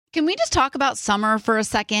Can we just talk about summer for a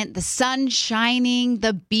second? The sun shining,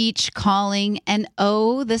 the beach calling, and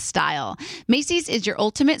oh, the style. Macy's is your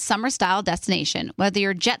ultimate summer style destination, whether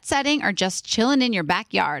you're jet setting or just chilling in your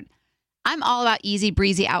backyard. I'm all about easy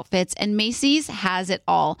breezy outfits, and Macy's has it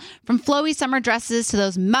all. From flowy summer dresses to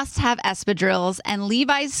those must-have espadrilles and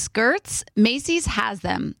Levi's skirts, Macy's has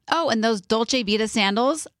them. Oh, and those Dolce Vita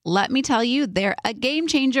sandals, let me tell you, they're a game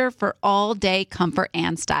changer for all-day comfort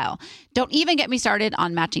and style. Don't even get me started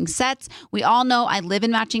on matching sets. We all know I live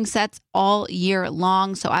in matching sets all year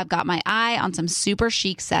long, so I've got my eye on some super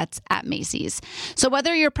chic sets at Macy's. So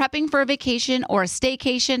whether you're prepping for a vacation or a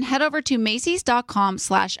staycation, head over to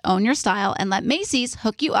Macys.com/ownyourstyle and let Macy's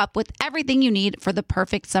hook you up with everything you need for the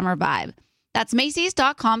perfect summer vibe. That's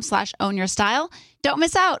Macys.com/ownyourstyle. Don't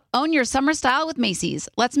miss out. Own your summer style with Macy's.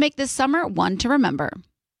 Let's make this summer one to remember.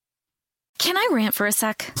 Can I rant for a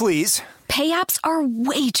sec? Please. Pay apps are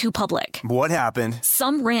way too public. What happened?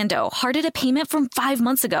 Some rando hearted a payment from 5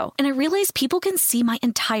 months ago, and I realized people can see my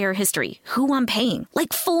entire history, who I'm paying,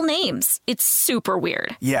 like full names. It's super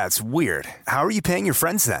weird. Yeah, it's weird. How are you paying your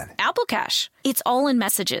friends then? Apple Cash. It's all in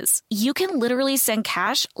messages. You can literally send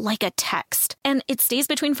cash like a text, and it stays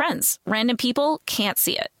between friends. Random people can't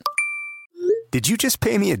see it. Did you just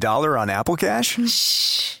pay me $1 on Apple Cash?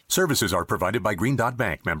 Shh. Services are provided by Green Dot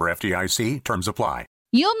Bank. Member FDIC. Terms apply.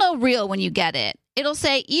 You'll know real when you get it. It'll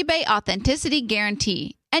say eBay Authenticity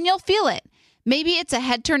Guarantee, and you'll feel it. Maybe it's a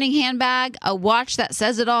head-turning handbag, a watch that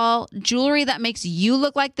says it all, jewelry that makes you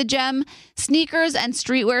look like the gem, sneakers and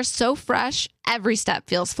streetwear so fresh, every step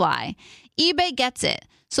feels fly. eBay gets it.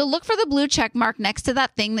 So look for the blue check mark next to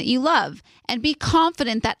that thing that you love and be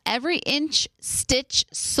confident that every inch, stitch,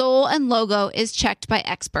 sole, and logo is checked by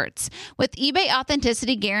experts. With eBay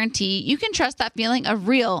Authenticity Guarantee, you can trust that feeling of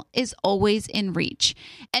real is always in reach.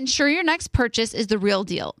 Ensure your next purchase is the real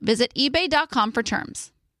deal. Visit ebay.com for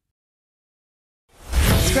terms.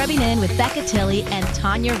 Scrubbing In with Becca Tilley and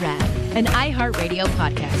Tanya Rad, an iHeartRadio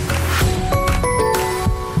podcast.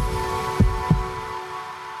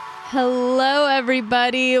 Hello,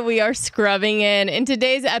 everybody. We are scrubbing in. And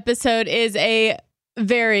today's episode is a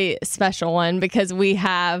very special one because we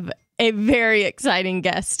have a very exciting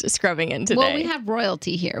guest scrubbing in today. Well, we have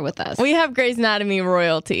royalty here with us. We have Grey's Anatomy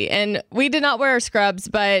royalty. And we did not wear our scrubs,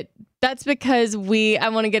 but that's because I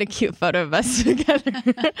want to get a cute photo of us together.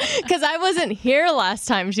 Because I wasn't here last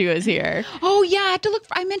time she was here. Oh, yeah.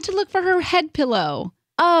 I meant to look for her head pillow.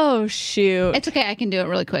 Oh, shoot. It's okay. I can do it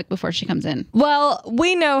really quick before she comes in. Well,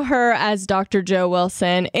 we know her as Dr. Jo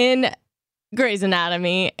Wilson in Grey's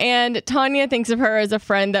Anatomy, and Tanya thinks of her as a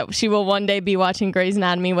friend that she will one day be watching Grey's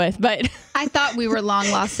Anatomy with. But I thought we were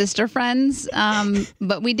long-lost sister friends,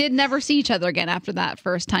 but we did never see each other again after that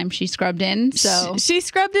first time she scrubbed in. So she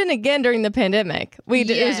scrubbed in again during the pandemic.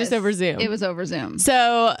 It was just over Zoom. It was over Zoom.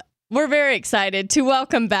 So we're very excited to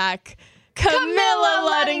welcome back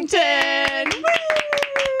Camilla Luddington.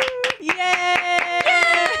 Yay!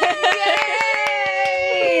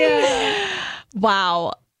 Yay!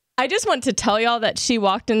 Wow. I just want to tell y'all that she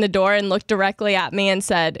walked in the door and looked directly at me and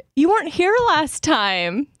said, "You weren't here last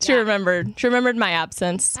time." She remembered. She remembered my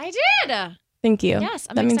absence. I did. Thank you. Yes,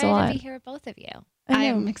 I'm that means a excited lot. to be here with both of you. I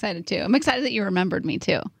am excited too. I'm excited that you remembered me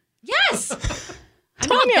too. Yes.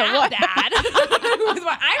 Tanya, what? I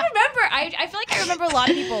feel like I remember a lot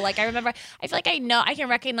of people. I feel like I can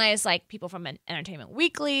recognize like people from Entertainment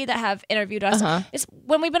Weekly that have interviewed us. It's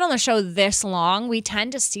when we've been on the show this long, we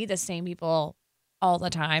tend to see the same people all the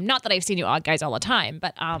time. Not that I've seen you odd guys all the time,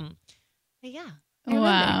 but yeah.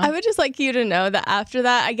 Wow. I would just like you to know that after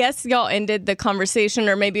that, I guess y'all ended the conversation,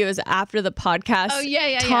 or maybe it was after the podcast. Oh,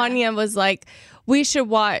 yeah. Tanya was like, we should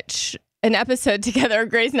watch an episode together,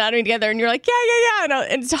 Grey's Anatomy together. And you're like, yeah.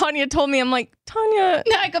 And Tanya told me, I'm like, Tanya.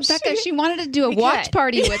 No, I go, Becca, she wanted to do a watch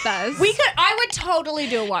party with us. I would totally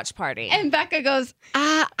do a watch party. And Becca goes,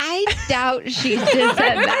 I doubt she just said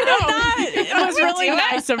that. It was really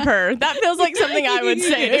nice of her. That feels like something I would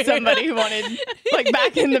say to somebody who wanted, like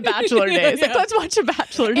back in the Bachelor days. Like, let's watch a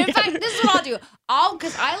Bachelor together. In fact, this is what I'll do.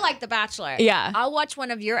 Because I like The Bachelor. Yeah. I'll watch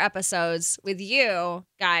one of your episodes with you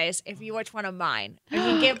guys if you watch one of mine. We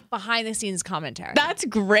can give behind the scenes commentary. That's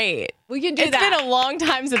great. We can do It's that. been a long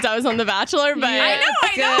time since I was on The Bachelor, but I know,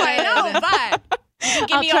 but you can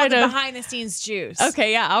give I'll me try all the to- behind the scenes juice.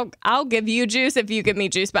 Okay, yeah, I'll give you juice if you give me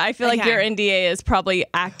juice, but I feel like Okay. your NDA is probably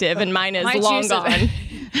active and mine is My long juice gone.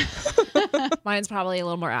 Mine's probably a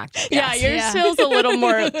little more active. Yeah, Yes. yours feels a little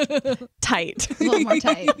more tight. A little more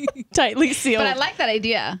tight. Tightly sealed. But I like that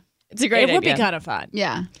idea. It's a great It would be idea. kind of fun.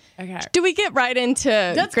 Yeah. Okay. Do we get right into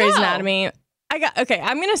Let's Grey's go. Anatomy? I'm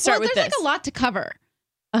going to start with there's this. like a lot to cover.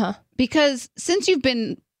 Uh-huh. Because since you've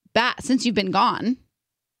been gone,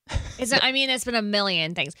 It's been a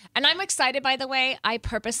million things. And I'm excited, by the way. I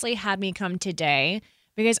purposely had me come today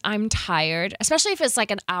because I'm tired, especially if it's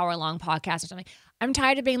like an hour-long podcast or something. I'm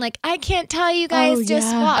tired of being like, I can't tell you guys,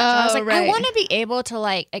 just watch. I was like, I want to be able to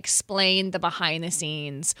like explain the behind the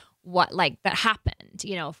scenes, what like that happened,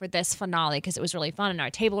 for this finale, because it was really fun in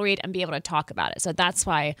our table read and be able to talk about it. So that's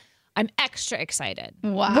why I'm extra excited.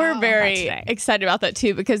 Wow. We're very excited about that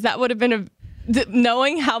too, because that would have been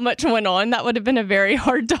knowing how much went on, that would have been a very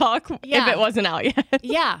hard talk if it wasn't out yet.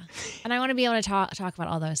 Yeah. And I want to be able to talk about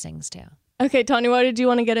all those things too. Okay, Tanya, what did you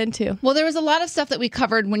want to get into? Well, there was a lot of stuff that we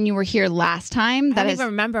covered when you were here last time. I don't even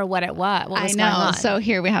remember what it was. What was I know. Going on. So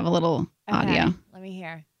here we have a little audio. Let me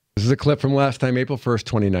hear. This is a clip from last time, April 1st,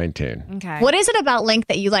 2019. Okay. What is it about Link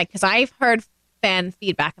that you like? Because I've heard fan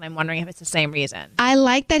feedback, and I'm wondering if it's the same reason. I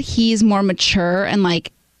like that he's more mature and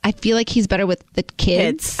like I feel like he's better with the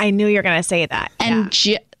kids. I knew you were going to say that. And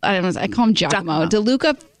I call him Giacomo.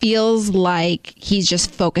 DeLuca feels like he's just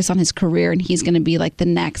focused on his career and he's going to be like the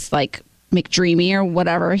next like McDreamy or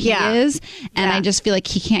whatever he is. And I just feel like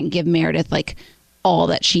he can't give Meredith like all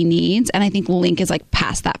that she needs. And I think Link is like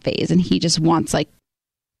past that phase and he just wants like.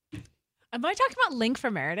 Am I talking about Link for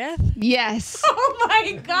Meredith? Yes. Oh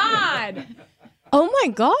my God. Oh my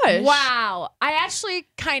gosh. Wow. I actually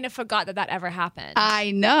kind of forgot that ever happened.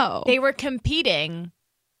 I know. They were competing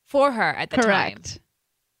for her at the Correct. time.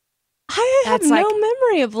 I have no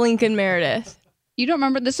memory of Link and Meredith. You don't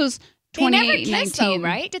remember? This was They never 2019. kissed though,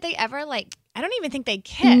 right? Did they ever like, I don't even think they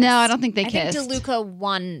kissed. No, I don't think they kissed. I think DeLuca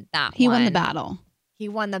won that He one. won the battle. He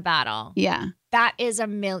won the battle. Yeah. That is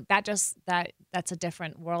that's a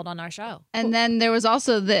different world on our show. And then there was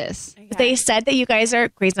also this. Okay. They said that you guys are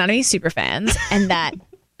Grey's Anatomy super fans, and that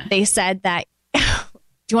they said that. Do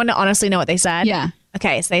you want to honestly know what they said? Yeah.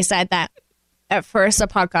 Okay, so they said that at first the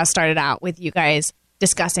podcast started out with you guys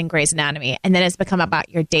discussing Grey's Anatomy, and then it's become about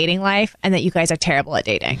your dating life, and that you guys are terrible at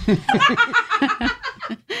dating. So we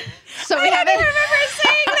haven't remember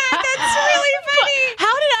saying that. That's really funny.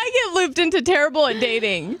 How did I get looped into terrible at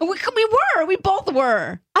dating? We both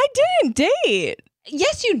were. I didn't date.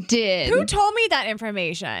 Yes, you did. Who told me that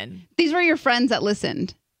information? These were your friends that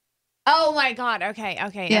listened. Oh my God. Okay.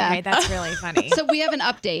 Yeah. Okay. That's really funny. So we have an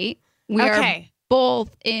update. We are Okay.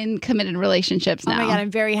 both in committed relationships now. Oh my God.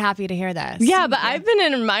 I'm very happy to hear this. Yeah, but I've been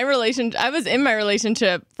in my relationship. I was in my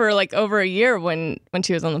relationship for like over a year when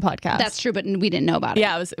she was on the podcast. That's true, but we didn't know about it.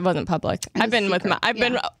 Yeah, it wasn't public. It was I've been with secret.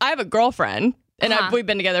 I have a girlfriend and we've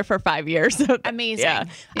been together for 5 years. So Amazing. Yeah.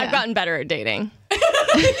 Yeah. I've gotten better at dating. Yeah.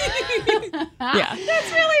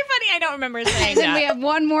 That's really funny. I don't remember saying Then that. we have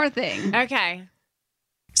one more thing. Okay.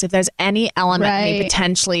 So if there's any element of me Right.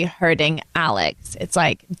 potentially hurting Alex, it's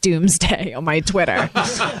like doomsday on my Twitter.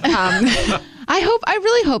 I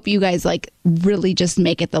really hope you guys like really just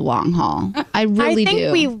make it the long haul. I really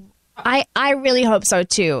do. I really hope so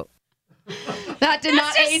too. That did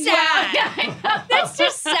not age well. That's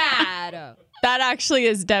just sad. That actually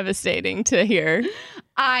is devastating to hear.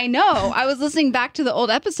 I know. I was listening back to the old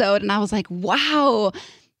episode and I was like, wow,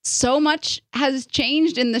 so much has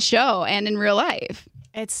changed in the show and in real life.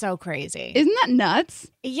 It's so crazy. Isn't that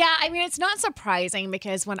nuts? Yeah, I mean, it's not surprising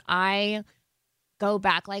because when I go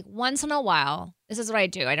back, like once in a while, this is what I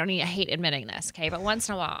do. I hate admitting this, okay? But once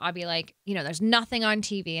in a while, I'll be like, there's nothing on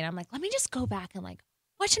TV. And I'm like, let me just go back and like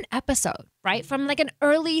watch an episode, right? From like an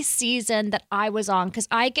early season that I was on because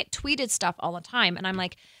I get tweeted stuff all the time. And I'm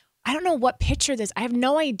like, I don't know what picture this, I have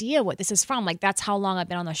no idea what this is from. Like, that's how long I've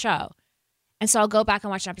been on the show. And so I'll go back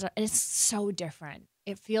and watch an episode and it's so different.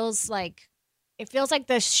 It feels like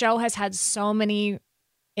the show has had so many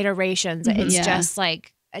iterations. It's just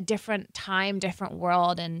like a different time, different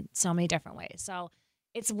world in so many different ways. So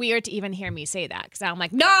it's weird to even hear me say that because I'm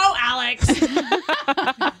like, no, Alex.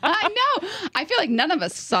 I know. I feel like none of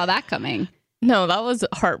us saw that coming. No, that was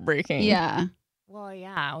heartbreaking. Yeah. Well,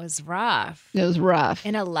 yeah, it was rough. It was rough.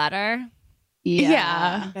 In a letter,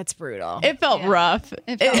 Yeah. that's brutal. It felt rough.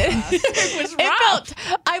 It felt rough. It was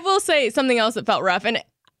rough. I will say something else that felt rough. And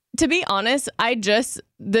to be honest, I just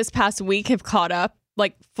this past week have caught up,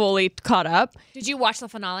 like fully caught up. Did you watch the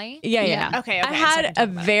finale? Yeah. Okay. I had a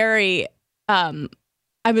very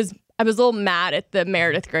I was a little mad at the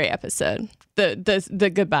Meredith Grey episode.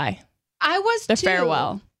 The goodbye. I was The too.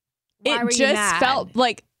 farewell. Why were It you just mad? felt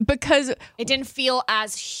like because It didn't feel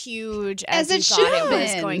as huge As as, it you thought it should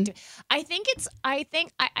was have going been. to.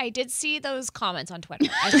 I did see those comments on Twitter.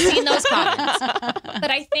 I've seen those comments. But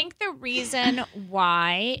I think the reason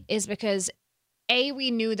why is because we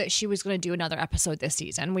knew that she was going to do another episode this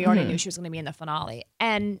season. We already knew she was going to be in the finale.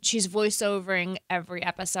 And she's voiceovering every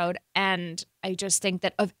episode. And I just think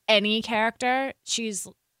that of any character, she's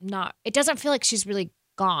not, it doesn't feel like she's really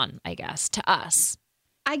gone, I guess, to us.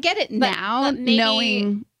 I get it But now, maybe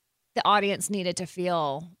knowing the audience needed to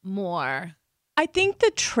feel more. I think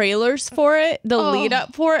the trailers for it, the lead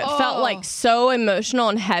up for it, felt like so emotional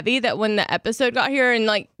and heavy that when the episode got here and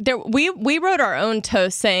like we wrote our own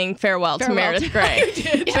toast saying farewell to Meredith Grey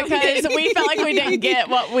because we felt like we didn't get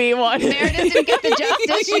what we wanted. Meredith didn't get the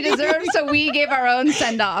justice she deserved, so we gave our own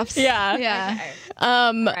send-offs. Yeah.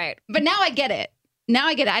 Right. But now I get it.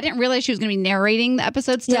 I didn't realize she was going to be narrating the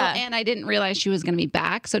episode still, and I didn't realize she was going to be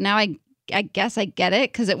back. So now I guess I get it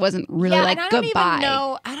because it wasn't really like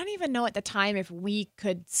goodbye. I don't even know at the time if we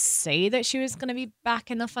could say that she was going to be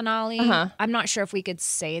back in the finale. I'm not sure if we could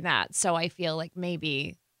say that. So I feel like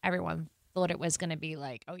maybe everyone thought it was going to be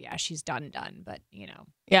like, oh yeah, she's done. But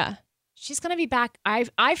Yeah. she's going to be back. I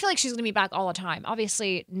feel like she's going to be back all the time.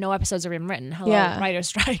 Obviously, no episodes have been written. Hello, writer's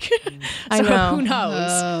strike. I So know. who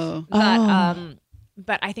knows? Oh.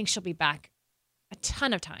 But I think she'll be back a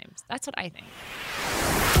ton of times. That's what I think.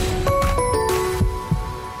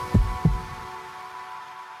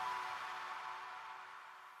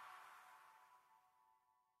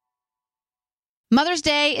 Mother's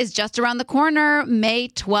Day is just around the corner, May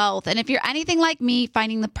 12th. And if you're anything like me,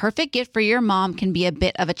 finding the perfect gift for your mom can be a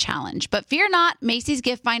bit of a challenge. But fear not, Macy's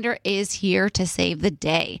Gift Finder is here to save the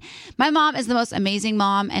day. My mom is the most amazing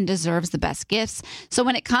mom and deserves the best gifts. So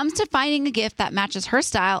when it comes to finding a gift that matches her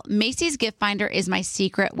style, Macy's Gift Finder is my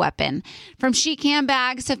secret weapon. From chic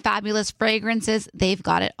handbags to fabulous fragrances, they've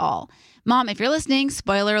got it all. Mom, if you're listening,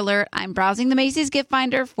 spoiler alert, I'm browsing the Macy's Gift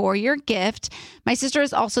Finder for your gift. My sister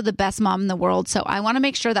is also the best mom in the world, so I want to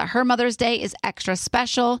make sure that her Mother's Day is extra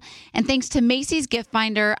special. And thanks to Macy's Gift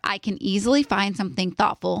Finder, I can easily find something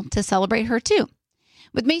thoughtful to celebrate her too.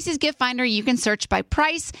 With Macy's Gift Finder, you can search by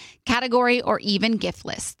price, category, or even gift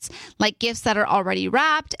lists, like gifts that are already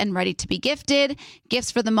wrapped and ready to be gifted,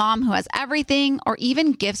 gifts for the mom who has everything, or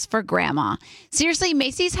even gifts for grandma. Seriously,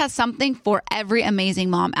 Macy's has something for every amazing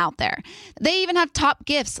mom out there. They even have top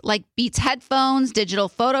gifts like Beats headphones, digital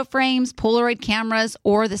photo frames, Polaroid cameras,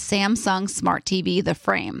 or the Samsung Smart TV, The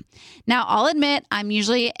Frame. Now, I'll admit, I'm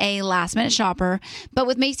usually a last-minute shopper, but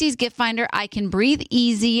with Macy's Gift Finder, I can breathe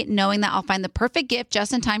easy knowing that I'll find the perfect gift just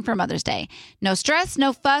in time for Mother's Day. No stress,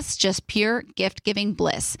 no fuss, just pure gift-giving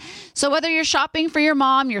bliss. So whether you're shopping for your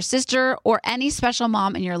mom, your sister, or any special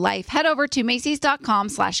mom in your life, head over to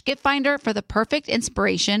Macys.com/giftfinder for the perfect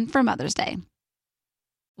inspiration for Mother's Day.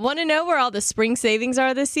 Want to know where all the spring savings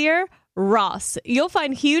are this year? Ross. You'll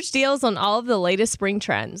find huge deals on all of the latest spring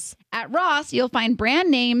trends. At Ross, you'll find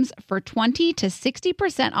brand names for 20 to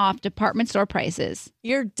 60% off department store prices.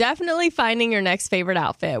 You're definitely finding your next favorite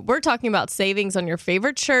outfit. We're talking about savings on your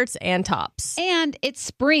favorite shirts and tops. And it's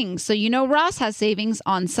spring, so you know Ross has savings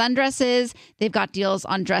on sundresses. They've got deals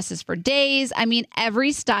on dresses for days. I mean,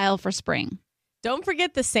 every style for spring. Don't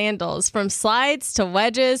forget the sandals. From slides to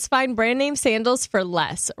wedges, find brand name sandals for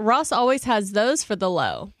less. Ross always has those for the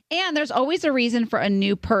low. And there's always a reason for a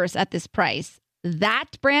new purse at this price.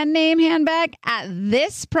 That brand name handbag at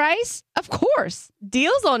this price? Of course.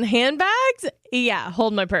 Deals on handbags? Yeah,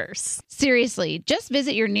 hold my purse. Seriously, just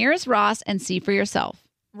visit your nearest Ross and see for yourself.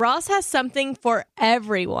 Ross has something for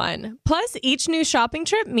everyone. Plus, each new shopping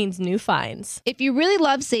trip means new finds. If you really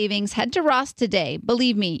love savings, head to Ross today.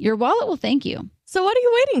 Believe me, your wallet will thank you. So what are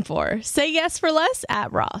you waiting for? Say yes for less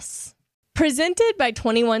at Ross. Presented by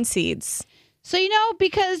 21 Seeds. So,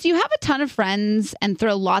 because you have a ton of friends and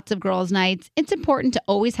throw lots of girls' nights, it's important to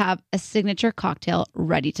always have a signature cocktail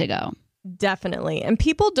ready to go. Definitely. And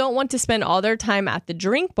people don't want to spend all their time at the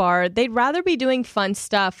drink bar. They'd rather be doing fun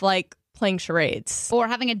stuff like playing charades. Or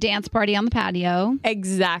having a dance party on the patio.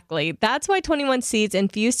 Exactly. That's why 21 Seeds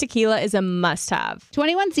infused tequila is a must-have.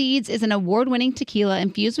 21 Seeds is an award-winning tequila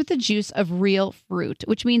infused with the juice of real fruit,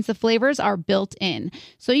 which means the flavors are built in.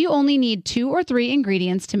 So you only need 2 or 3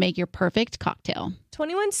 ingredients to make your perfect cocktail.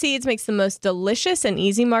 21 Seeds makes the most delicious and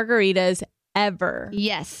easy margaritas ever.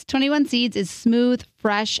 Yes, 21 Seeds is smooth,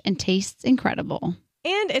 fresh, and tastes incredible.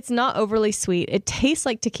 And it's not overly sweet. It tastes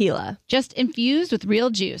like tequila. Just infused with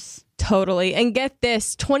real juice. Totally. And get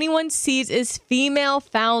this, 21 Seeds is female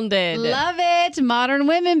founded. Love it. Modern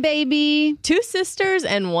women, baby. 2 sisters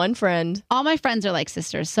and 1 friend. All my friends are like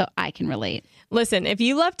sisters, so I can relate. Listen, if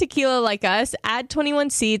you love tequila like us, add 21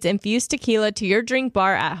 Seeds infused tequila to your drink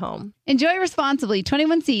bar at home. Enjoy responsibly.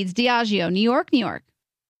 21 Seeds, Diageo, New York, New York.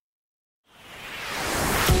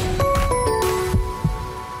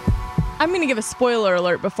 I'm going to give a spoiler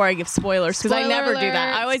alert before I give spoilers because I never do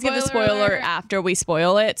that. I always give a spoiler after we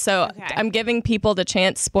spoil it. So I'm giving people the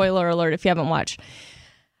chance. Spoiler alert if you haven't watched.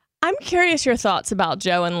 I'm curious your thoughts about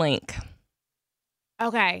Joe and Link.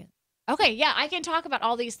 Okay. Okay, yeah, I can talk about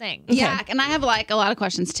all these things. Yeah, and I have like a lot of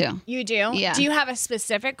questions too. You do? Yeah. Do you have a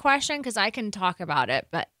specific question? Because I can talk about it,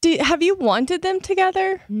 but Have you wanted them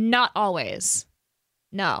together? not always.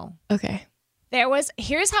 No. Okay.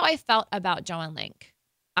 Here's how I felt about Joe and Link.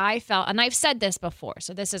 I felt, and I've said this before,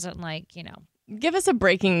 so this isn't like, Give us a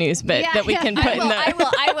breaking news bit that we can put in the... I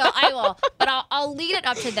will. But I'll lead it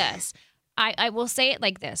up to this. I will say it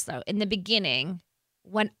like this, though. In the beginning,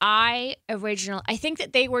 when I think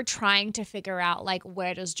that they were trying to figure out, like,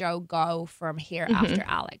 where does Joe go from here after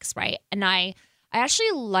Alex, right? And I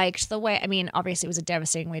actually liked the way, I mean, obviously it was a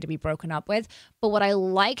devastating way to be broken up with, but what I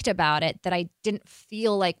liked about it that I didn't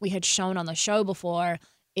feel like we had shown on the show before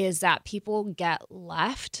is that people get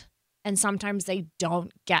left. And sometimes they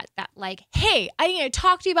don't get that, like, hey, I need to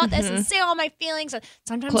talk to you about this and say all my feelings.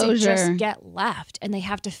 Sometimes they just get left and they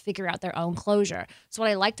have to figure out their own closure. So what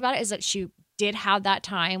I liked about it is that she did have that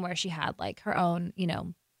time where she had like her own,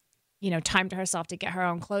 time to herself to get her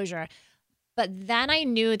own closure. But then I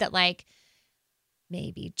knew that like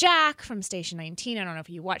maybe Jack from Station 19, I don't know if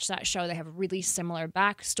you watch that show, they have really similar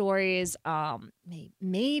backstories.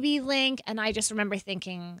 Maybe Link. And I just remember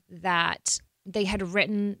thinking that they had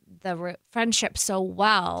written the friendship so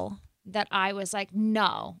well that I was like,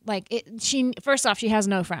 no, like first off, she has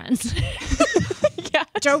no friends. Yeah.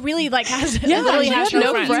 Joe really has no friends.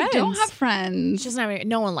 You don't have friends. She doesn't have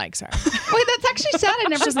no one likes her. Wait, that's actually sad. I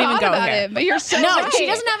never thought about it. But you're so right. She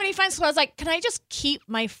doesn't have any friends. So I was like, can I just keep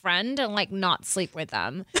my friend and like not sleep with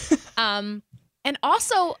them? And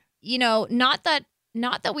also, not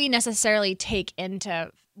that we necessarily take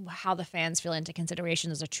into how the fans feel into consideration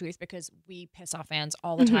as a truth, because we piss off fans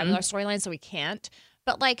all the time with our storylines, so we can't.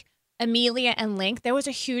 But like Amelia and Link, there was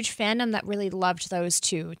a huge fandom that really loved those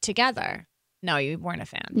two together. No, you weren't a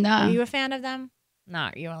fan. No. Were you a fan of them? No,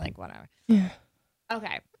 you were like, whatever. Yeah.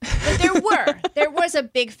 Okay. But there was a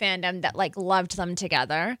big fandom that like loved them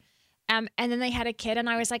together. And then they had a kid and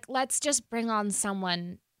I was like, let's just bring on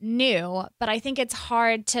someone new. But I think it's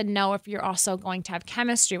hard to know if you're also going to have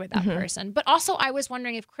chemistry with that person. But also I was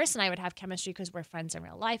wondering if Chris and I would have chemistry because we're friends in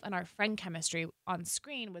real life and our friend chemistry on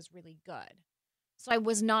screen was really good. So I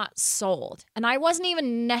was not sold. And I wasn't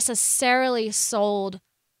even necessarily sold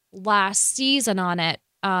last season on it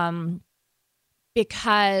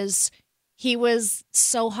because he was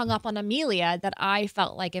so hung up on Amelia that I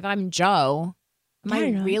felt like if I'm Joe, am I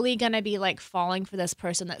really going to be like falling for this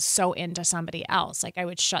person that's so into somebody else? Like I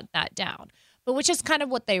would shut that down. But which is kind of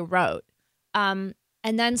what they wrote. And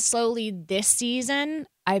then slowly this season,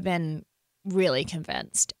 I've been really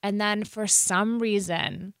convinced. And then for some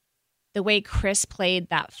reason, the way Chris played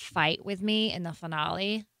that fight with me in the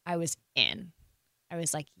finale, I was in. I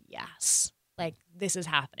was like, yes, like this is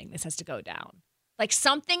happening. This has to go down. Like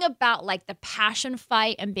something about like the passion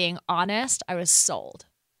fight and being honest, I was sold.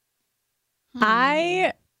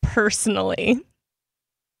 I personally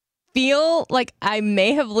feel like I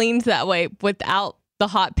may have leaned that way without the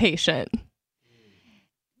hot patient.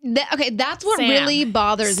 Okay, that's what really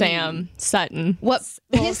bothers me. Sam Sutton. What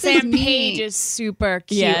pisses Sam me, Page is super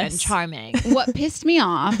cute and charming. What pissed me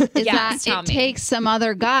off is that it takes some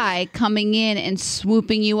other guy coming in and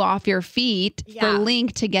swooping you off your feet for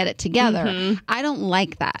Link to get it together. I don't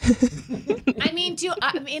like that. I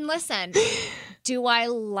mean, listen, do I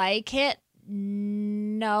like it?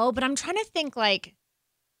 No, but I'm trying to think like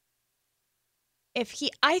I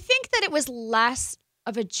think that it was less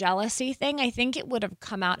of a jealousy thing. I think it would have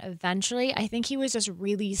come out eventually. I think he was just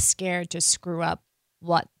really scared to screw up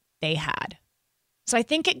what they had. So I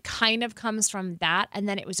think it kind of comes from that. And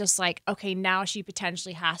then it was just like, okay, now she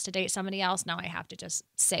potentially has to date somebody else. Now I have to just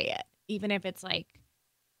say it, even if it's like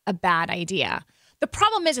a bad idea. The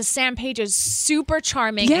problem is Sam Page is super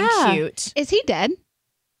charming and cute. Is he dead?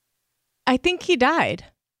 I think he died.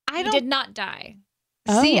 He did not die.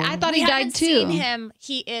 See, I thought he died too. Seen him.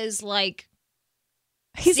 He is like,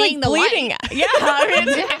 he's like bleeding. Yeah, I mean,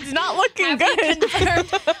 it's not looking good.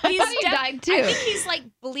 He died too. I think he's like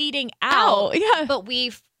bleeding out. Yeah, but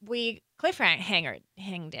we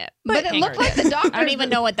hanged it. But it looked like the doctor. I don't even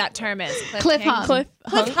know what that term is. Cliff hung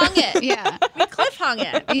it. Yeah, we cliff hung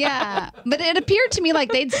it. Yeah, but it appeared to me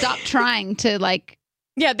like they'd stopped trying to like.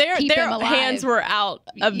 Yeah, their hands were out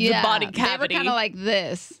of the body cavity. They were kind of like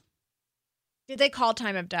this. Did they call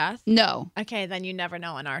time of death? No. Okay, then you never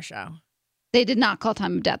know on our show. They did not call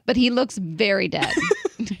time of death, but he looks very dead.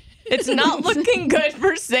 It's not looking good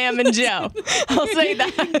for Sam and Joe. I'll say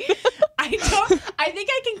that. I think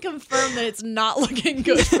I can confirm that it's not looking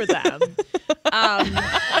good for them.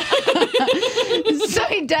 So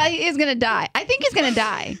he is going to die. I think he's going to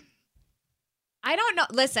die. I don't know.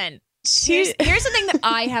 Listen, Here's the thing that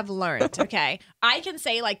I have learned, okay? I can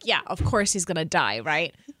say, like, yeah, of course he's going to die,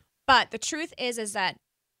 right? But the truth is that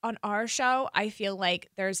on our show, I feel like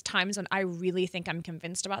there's times when I really think I'm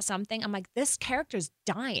convinced about something. I'm like, this character's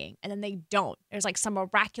dying. And then they don't. There's like some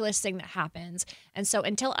miraculous thing that happens. And so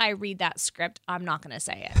until I read that script, I'm not going to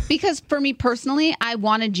say it. Because for me personally, I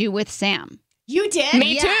wanted you with Sam. You did?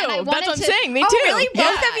 Me too. That's what I'm saying. Me too. Really? Both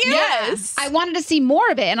of you? Yes. I wanted to see more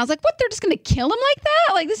of it. And I was like, what? They're just going to kill him like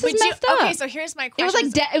that? Like, this is messed up. Okay, so here's my question. It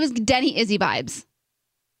was like, it was Denny Izzy vibes.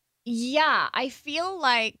 Yeah, I feel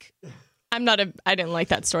like... I didn't like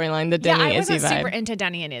that storyline, the Denny Izzy vibe. I wasn't super into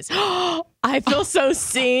Denny and Izzy. I feel so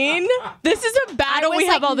seen. This is a battle we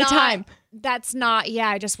have all the time. That's not,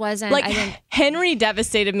 I just wasn't. Like, Henry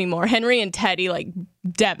devastated me more. Henry and Teddy, like,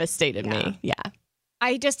 devastated me. Yeah.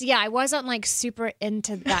 I wasn't like super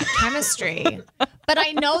into that chemistry. But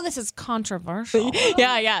I know this is controversial.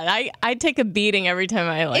 Yeah. I take a beating every time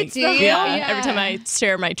I every time I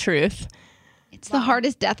share my truth. It's the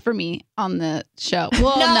hardest death for me on the show.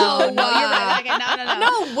 Well, no, you're right. Okay, no.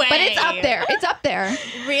 No way. But it's up there. It's up there.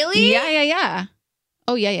 Really? Yeah.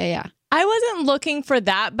 Oh, yeah. I wasn't looking for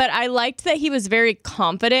that, but I liked that he was very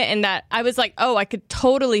confident and that I was like, oh, I could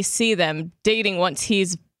totally see them dating once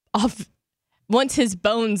he's off, once his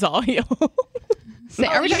bones all heal.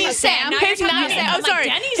 You mean Sam? His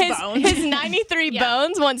 93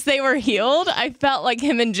 bones, once they were healed, I felt like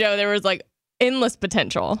him and Joe, there was like endless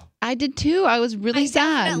potential. I did too. I was really sad.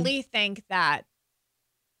 I definitely think that,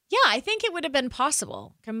 I think it would have been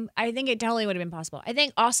possible. I think it totally would have been possible. I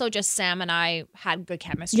think also just Sam and I had good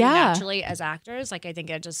chemistry naturally as actors. Like, I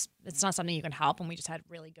think it's not something you can help, and we just had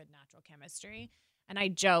really good natural chemistry. And I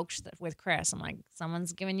joked with Chris, I'm like,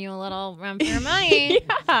 someone's giving you a little run for your money.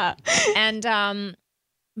 Yeah. And,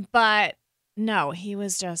 but no, he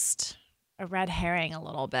was just a red herring a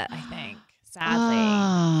little bit, I think. Sadly.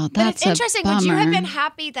 Oh, but it's interesting. Would you have been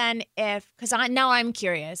happy then because now I'm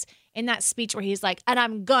curious, in that speech where he's like, and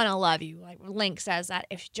I'm gonna love you, like Link says that,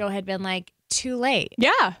 if Joe had been like, too late.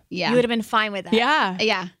 Yeah. You would have been fine with that.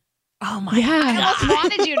 Yeah. Oh my God. I almost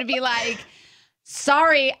wanted you to be like,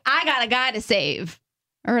 sorry, I got a guy to save.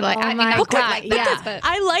 Or like, I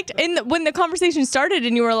liked when the conversation started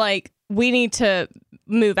and you were like, we need to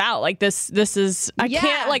move out. Like this is, I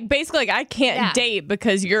can't, like, basically, like, I can't date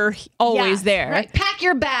because you're always there. Right. Pack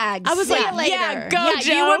your bags. I was See like, you later. yeah, go,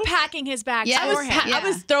 Joe. You were packing his bags for him. I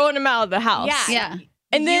was throwing him out of the house. Yeah.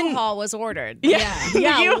 And then U-Haul was ordered.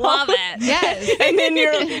 Yeah, you love it. Yes. and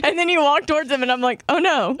then you walk towards him, and I'm like, oh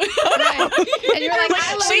no. Right. And you're like,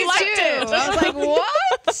 I love she you liked too. it. I was like,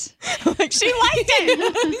 what? Like, she liked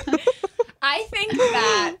it. I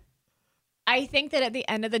think that at the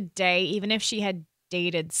end of the day, even if she had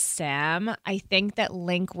dated Sam, I think that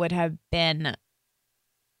Link would have been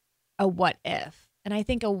a what if. And I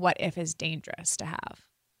think a what if is dangerous to have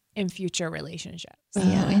in future relationships.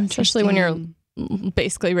 Especially when you're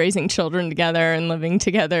basically raising children together and living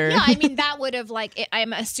together. Yeah, I mean, that would have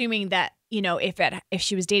I'm assuming that, if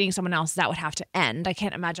she was dating someone else, that would have to end. I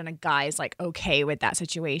can't imagine a guy is like okay with that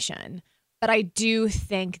situation. But I do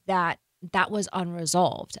think that was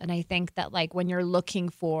unresolved. And I think that, like, when you're looking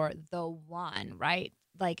for the one, right?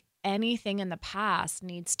 Like, anything in the past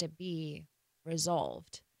needs to be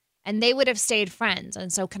resolved. And they would have stayed friends.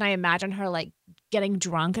 And so can I imagine her, like, getting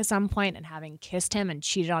drunk at some point and having kissed him and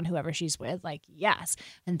cheated on whoever she's with? Like, yes.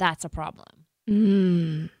 And that's a problem.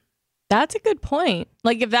 That's a good point.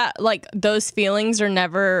 Like, if that, like, those feelings are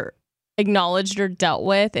never acknowledged or dealt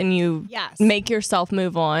with and you make yourself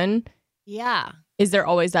move on. Yeah. Is there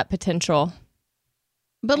always that potential?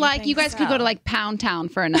 But like, you guys could go to like Pound Town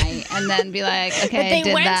for a night and then be like, okay, they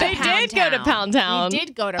did go to Pound Town. We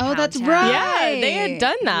did go to Pound Town. Oh, that's right. Yeah, they had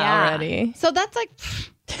done that already. So that's like,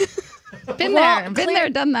 been there,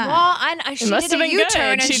 done that. Well, she did a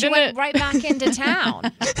U-turn and she went right back into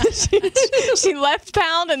town. she left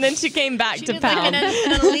Pound and then she came back to Pound. Like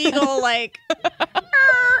an illegal, like,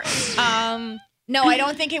 no, I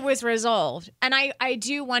don't think it was resolved. And I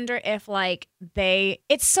do wonder if, like,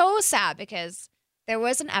 it's so sad because there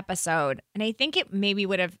was an episode, and I think it maybe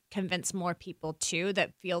would have convinced more people too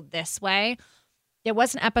that feel this way. There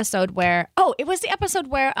was an episode where, it was the episode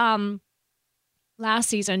where last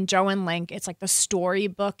season, Joe and Link, it's like the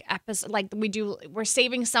storybook episode. Like, we're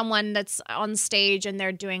saving someone that's on stage and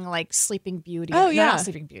they're doing like Sleeping Beauty. Oh, yeah. Not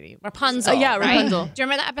Sleeping Beauty. Rapunzel. Yeah, right? Rapunzel. Do you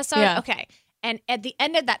remember that episode? Yeah. Okay. And at the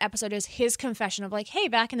end of that episode is his confession of like, hey,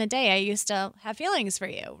 back in the day, I used to have feelings for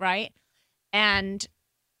you, right? And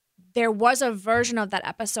there was a version of that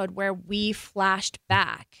episode where we flashed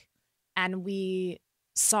back and we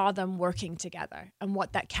saw them working together and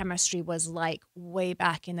what that chemistry was like way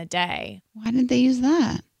back in the day. Why did they use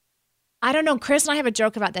that? I don't know. Chris and I have a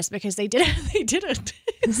joke about this because they did it.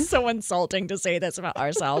 It's so insulting to say this about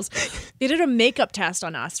ourselves. They did a makeup test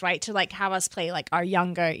on us, right? To like have us play like our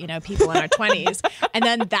younger, people in our 20s. And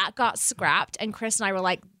then that got scrapped. And Chris and I were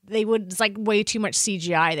like, it's like way too much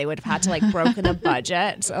CGI. They would have had to like broken the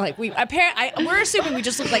budget. So like we're assuming we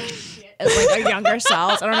just look like our younger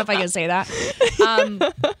selves. I don't know if I can say that.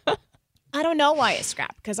 I don't know why it's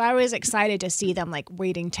scrapped because I was excited to see them like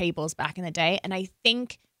waiting tables back in the day. And I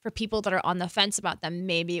think for people that are on the fence about them,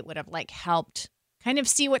 maybe it would have like helped kind of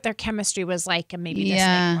see what their chemistry was like and maybe this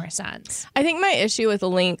make more sense. I think my issue with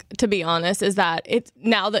Link, to be honest, is that it's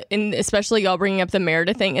now that, and especially y'all bringing up the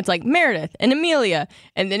Meredith thing, it's like Meredith and Amelia,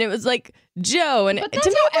 and then it was like Joe. And but that's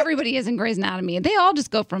how everybody is in Grey's Anatomy. They all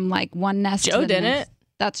just go from like one nest to the didn't. Next.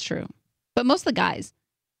 That's true. But most of the guys.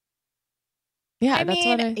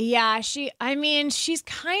 Yeah, she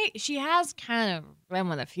has kind of been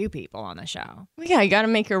with a few people on the show. Yeah, you got to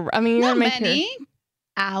make her. I mean, you got to make her.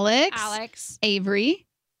 Alex, Avery,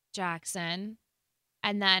 Jackson,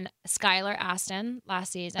 and then Skylar Aston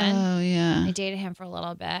last season. Oh yeah, I dated him for a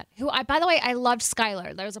little bit. By the way, I loved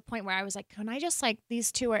Skylar. There was a point where I was like, can I just like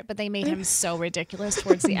these two? But they made him so ridiculous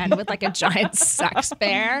towards the end with like a giant sex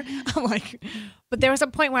bear. I'm like, but there was a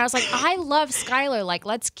point where I was like, I love Skylar. Like,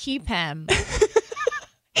 let's keep him.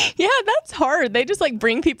 Yeah, that's hard. They just like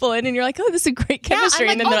bring people in and you're like, oh, this is great chemistry.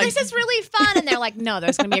 Yeah, I'm like, and then this is really fun. And they're like, no,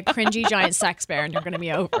 there's going to be a cringy giant sex bear and you're going to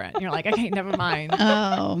be over it. And you're like, okay, never mind.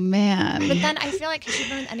 Oh, man. But then I feel like, has she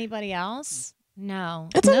been with anybody else? No.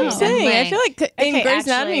 That's what I'm saying. I feel like in Grey's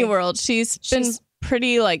Anatomy world, she's been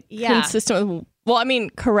pretty like consistent with, well, I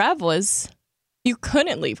mean, Karev was, you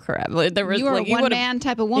couldn't leave Karev. There was, you were a one-man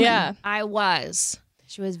type of woman. Yeah. I was.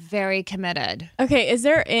 She was very committed. Okay, is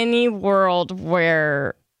there any world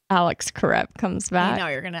where Alex Karev comes back? I know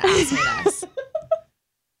you're going to ask me this.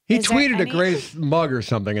 He tweeted a Grey's mug or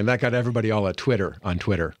something, and that got everybody all on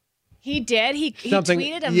Twitter. He did? He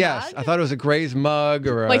tweeted a mug? Yes, I thought it was a Grey's mug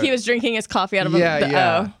or like he was drinking his coffee out of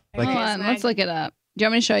yeah. Hold on, let's look it up. Do you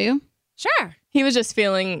want me to show you? Sure. He was just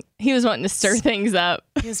wanting to stir things up.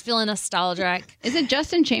 He was feeling nostalgic. Is it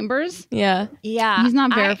Justin Chambers? Yeah. Yeah. He's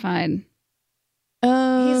not verified.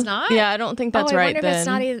 He's not? Yeah, I don't think that's right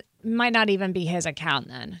then. If it's might not even be his account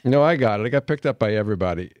then. No, I got it. I got picked up by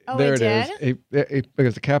everybody. Oh, there it is.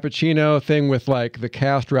 There's a cappuccino thing with like the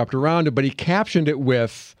cast wrapped around it, but he captioned it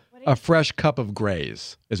with a fresh cup of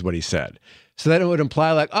Grey's, is what he said. So then it would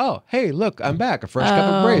imply like, oh, hey, look, I'm back. A fresh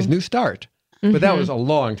cup of Grey's, new start. Mm-hmm. But that was a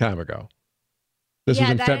long time ago. This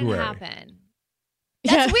was in February. Didn't happen.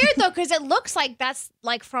 That's weird though, because it looks like that's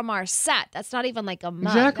like from our set. That's not even like a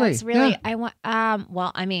mug. Exactly. That's really I want.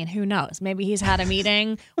 Well, I mean, who knows? Maybe he's had a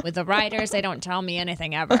meeting with the writers. They don't tell me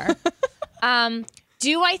anything ever.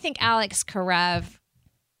 Do I think Alex Karev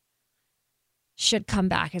should come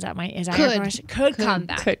back? Is that your question? Could come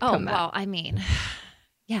back? Come back. Well, I mean,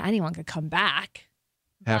 yeah, anyone could come back.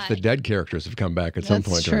 Half the dead characters have come back at some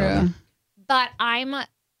point or another. But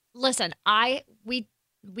listen.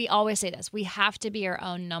 We always say this. We have to be our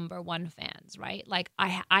own number one fans, right? Like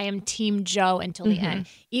I am Team Joe until the end.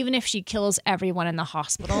 Even if she kills everyone in the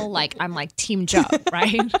hospital, like I'm like Team Joe,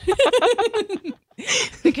 right?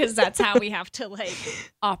 Because that's how we have to like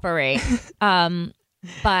operate.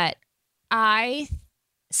 But I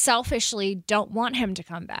selfishly don't want him to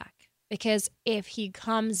come back because if he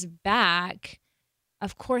comes back,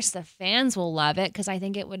 of course the fans will love it because I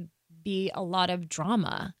think it would be a lot of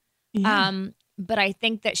drama. Yeah. But I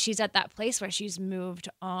think that she's at that place where she's moved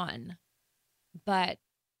on. But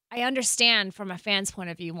I understand from a fan's point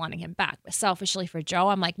of view wanting him back. But selfishly for Joe,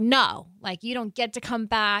 I'm like, no. Like, you don't get to come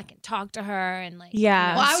back and talk to her and like.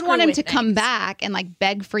 Yeah. Well, I would want him to come back and like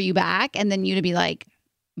beg for you back and then you to be like,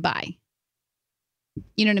 bye.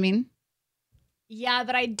 You know what I mean? Yeah,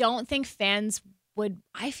 but I don't think fans would.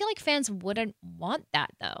 I feel like fans wouldn't want that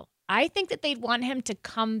though. I think that they'd want him to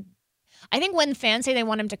come. I think when fans say they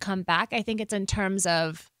want him to come back, I think it's in terms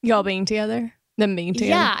of y'all being together, them being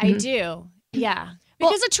together. Yeah, I do. Yeah.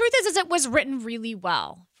 Because the truth is it was written really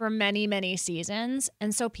well for many, many seasons.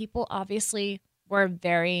 And so people obviously were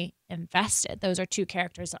very invested. Those are two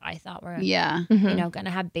characters that I thought were, going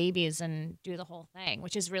to have babies and do the whole thing,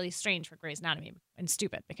 which is really strange for Grey's Anatomy and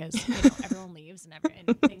stupid because everyone leaves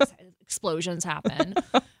and explosions happen.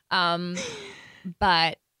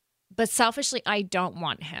 But selfishly, I don't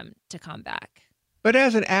want him to come back. But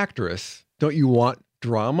as an actress, don't you want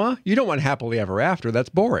drama? You don't want happily ever after. That's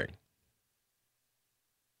boring.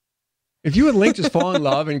 If you and Link just fall in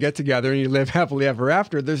love and get together and you live happily ever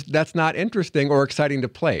after, that's not interesting or exciting to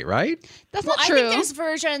play, right? That's not I true. think there's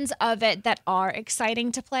versions of it that are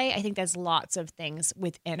exciting to play. I think there's lots of things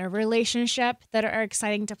within a relationship that are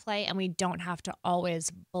exciting to play, and we don't have to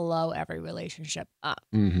always blow every relationship up.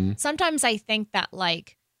 Mm-hmm. Sometimes I think that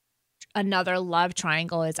like another love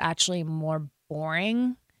triangle is actually more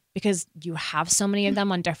boring because you have so many of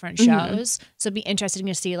them on different shows. So it'd be interesting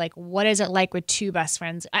to see like what is it like with two best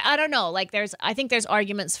friends. I don't know. Like I think there's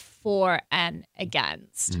arguments for and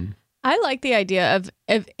against. I like the idea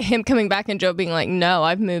of him coming back and Joe being like, no,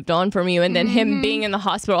 I've moved on from you. And then him being in the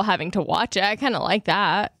hospital having to watch it. I kind of like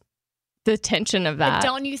that. The tension of that. But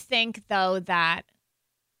don't you think though that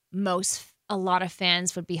a lot of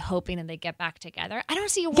fans would be hoping that they get back together? I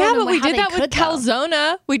don't see a world but we how did they that with could, though.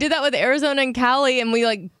 Calzona. We did that with Arizona and Cali, and we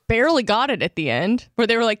like barely got it at the end where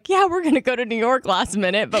they were like, yeah, we're going to go to New York last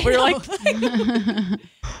minute. But we were like,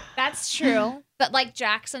 that's true. But like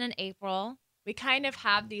Jackson and April, we kind of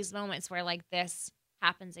have these moments where like this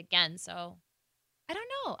happens again. So I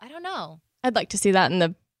don't know. I'd like to see that in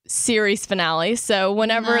the series finale. So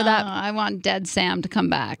whenever I want Dead Sam to come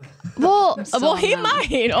back. Well, he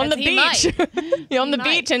might on the He beach. might. On the He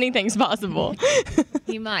beach, anything's possible.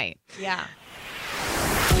 He might. Yeah.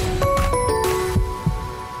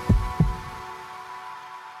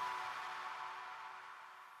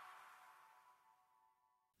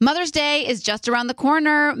 Mother's Day is just around the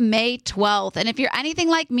corner, May 12th. And if you're anything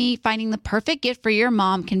like me, finding the perfect gift for your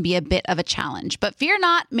mom can be a bit of a challenge. But fear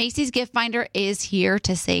not, Macy's Gift Finder is here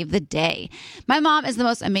to save the day. My mom is the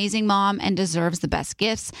most amazing mom and deserves the best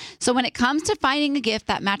gifts. So when it comes to finding a gift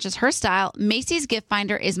that matches her style, Macy's Gift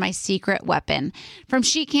Finder is my secret weapon. From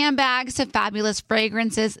chic handbags to fabulous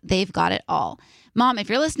fragrances, they've got it all. Mom, if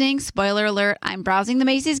you're listening, spoiler alert, I'm browsing the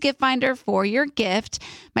Macy's Gift Finder for your gift.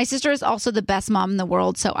 My sister is also the best mom in the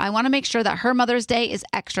world, so I want to make sure that her Mother's Day is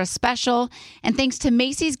extra special. And thanks to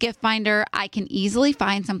Macy's Gift Finder, I can easily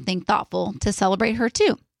find something thoughtful to celebrate her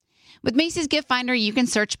too. With Macy's Gift Finder, you can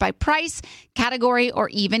search by price, category, or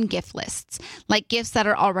even gift lists, like gifts that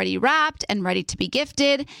are already wrapped and ready to be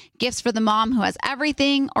gifted, gifts for the mom who has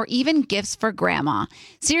everything, or even gifts for grandma.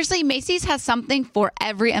 Seriously, Macy's has something for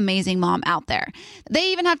every amazing mom out there.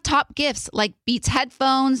 They even have top gifts like Beats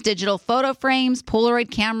headphones, digital photo frames, Polaroid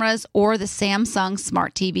cameras, or the Samsung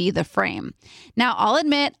Smart TV, The Frame. Now, I'll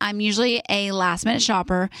admit, I'm usually a last-minute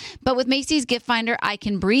shopper, but with Macy's Gift Finder, I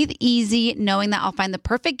can breathe easy knowing that I'll find the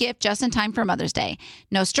perfect gift just in time for Mother's Day.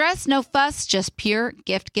 No stress, no fuss, just pure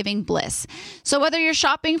gift-giving bliss. So whether you're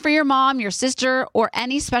shopping for your mom, your sister, or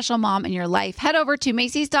any special mom in your life, head over to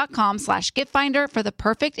Macys.com/giftfinder for the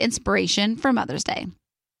perfect inspiration for Mother's Day.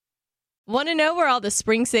 Want to know where all the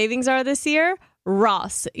spring savings are this year?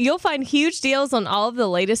 Ross. You'll find huge deals on all of the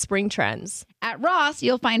latest spring trends. At Ross,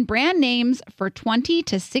 you'll find brand names for 20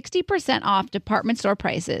 to 60% off department store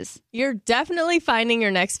prices. You're definitely finding your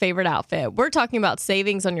next favorite outfit. We're talking about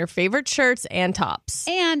savings on your favorite shirts and tops.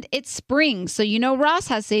 And it's spring, so you know Ross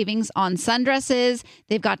has savings on sundresses.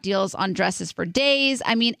 They've got deals on dresses for days.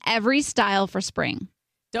 I mean, every style for spring.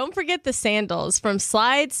 Don't forget the sandals. From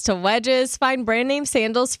slides to wedges, find brand name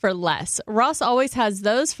sandals for less. Ross always has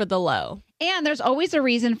those for the low. And there's always a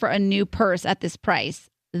reason for a new purse at this price.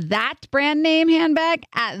 That brand name handbag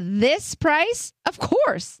at this price? Of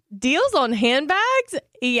course. Deals on handbags?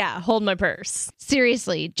 Yeah, hold my purse.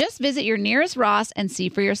 Seriously, just visit your nearest Ross and see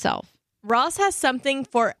for yourself. Ross has something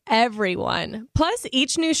for everyone. Plus,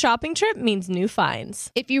 each new shopping trip means new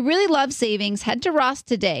finds. If you really love savings, head to Ross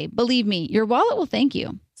today. Believe me, your wallet will thank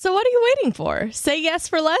you. So what are you waiting for? Say yes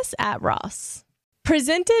for less at Ross.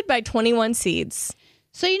 Presented by 21 Seeds.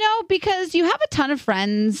 So, you know, because you have a ton of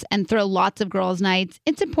friends and throw lots of girls' nights,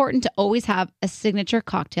 it's important to always have a signature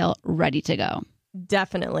cocktail ready to go.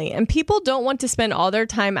 Definitely. And people don't want to spend all their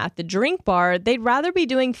time at the drink bar. They'd rather be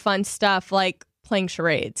doing fun stuff like playing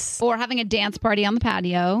charades. Or having a dance party on the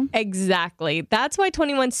patio. Exactly. That's why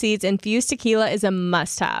 21 Seeds infused tequila is a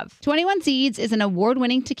must-have. 21 Seeds is an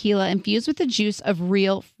award-winning tequila infused with the juice of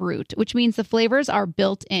real fruit, which means the flavors are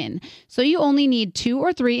built in. So you only need 2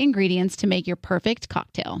 or 3 ingredients to make your perfect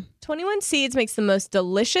cocktail. 21 Seeds makes the most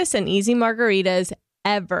delicious and easy margaritas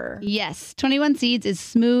ever. Yes, 21 Seeds is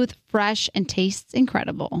smooth, fresh, and tastes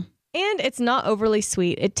incredible. And it's not overly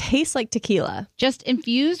sweet. It tastes like tequila. Just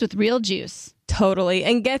infused with real juice. Totally.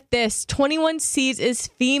 And get this, 21 Seeds is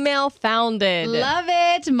female founded. Love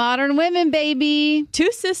it. Modern women, baby.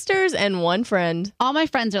 2 sisters and 1 friend. All my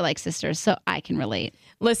friends are like sisters, so I can relate.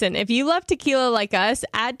 Listen, if you love tequila like us,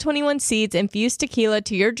 add 21 Seeds infused tequila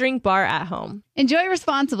to your drink bar at home. Enjoy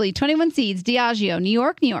responsibly. 21 Seeds, Diageo, New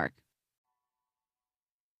York, New York.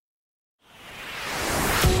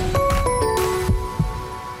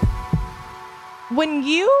 when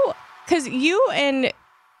because you and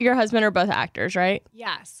your husband are both actors, right?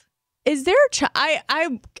 Yes. Is there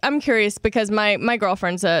I'm curious because my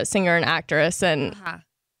girlfriend's a singer and actress, and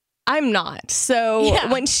I'm not. So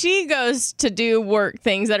when she goes to do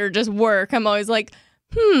things that are just work, I'm always like,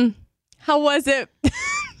 how was it?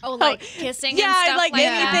 Oh, like kissing and stuff like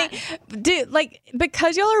anything. That?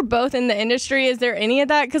 Because y'all are both in the industry, is there any of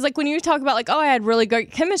that? Because like when you talk about like, oh, I had really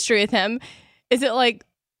great chemistry with him, is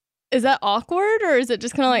that awkward, or is it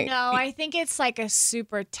just kind of like... No, I think it's like a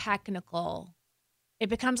super technical... It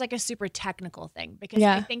becomes like a super technical thing because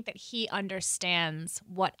I think that he understands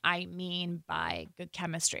what I mean by good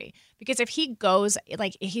chemistry. Because if he goes,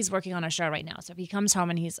 like he's working on a show right now. So if he comes home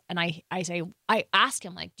and I ask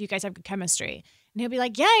him like, do you guys have good chemistry? And he'll be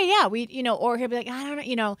like, yeah, we, or he'll be like, I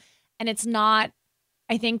don't know, and it's not,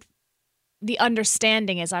 I think the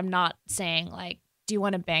understanding is I'm not saying like, do you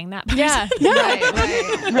want to bang that person?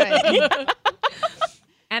 Yeah. Right.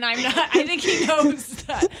 And I'm not, I think he knows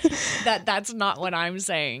that's not what I'm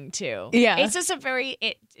saying too. Yeah. It's just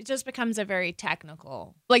it just becomes a very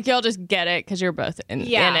technical. Like y'all just get it because you're both in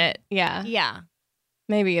it. Yeah. Yeah.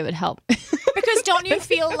 Maybe it would help. Because don't you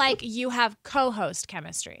feel like you have co-host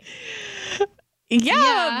chemistry?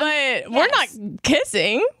 Yeah, but we're not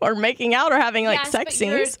kissing or making out or having like sex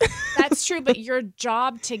scenes. That's true, but your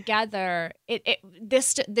job together,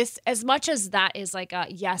 this as much as that is like a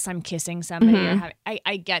yes, I'm kissing somebody. Or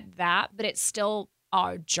I get that, but it's still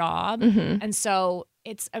our job, and so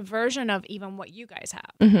it's a version of even what you guys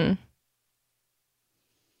have.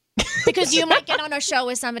 Because you might get on a show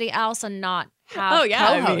with somebody else and not have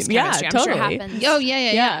co-host chemistry. I'm sure happens. Oh,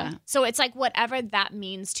 yeah. So it's like whatever that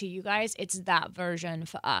means to you guys, it's that version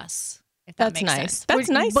for us. If that That's makes nice. sense. That's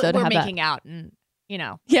nice. But we're have making that. out and,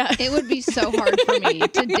 Yeah. It would be so hard for me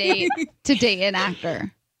to date an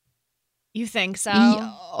actor. You think so?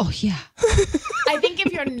 Oh, yeah. I think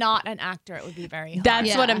if you're not an actor, it would be very hard.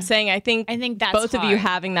 That's what I'm saying. I think that's both of you hard.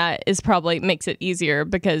 having that is probably makes it easier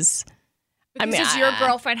because... Does your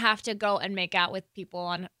girlfriend have to go and make out with people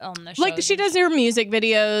on the show? Like she does her music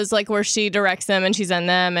videos, like where she directs them and she's in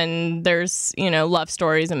them, and there's love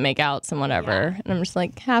stories and makeouts and whatever. And I'm just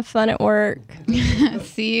like, have fun at work.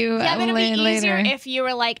 See you. Yeah, but it'd be easier later. if you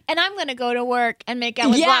were like, and I'm gonna go to work and make out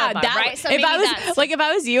with blah, blah, blah, right? So if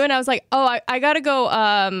I was you and I was like, oh, I gotta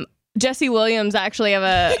go. Jesse Williams actually have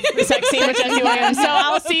a sex scene with Jesse Williams, so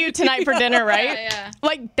I'll see you tonight for dinner, right? Yeah.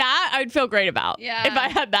 Like that, I'd feel great about. Yeah. If I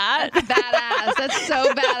had that. That's badass. That's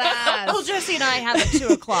so badass. Well, Jesse and I have at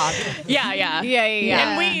 2:00. Yeah. Yeah.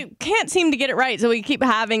 And we can't seem to get it right, so we keep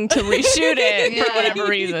having to reshoot it for whatever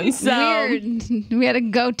reason. So weird. We had to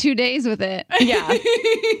go 2 days with it. Yeah.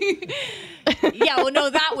 Yeah, well, no,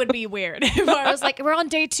 that would be weird. If I was like, we're on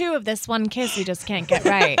day 2 of this one kiss we just can't get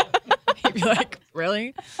right. You'd be like,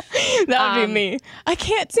 really? That would be me. I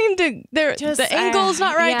can't seem to. The angle's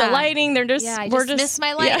not right. The lighting. They're just. Yeah, we're just miss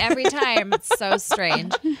my light every time. It's so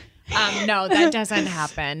strange. No, that doesn't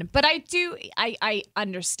happen. But I do. I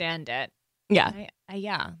understand it. Yeah.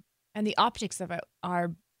 Yeah. And the optics of it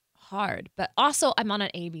are hard. But also, I'm on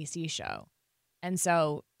an ABC show. And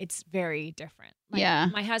so it's very different.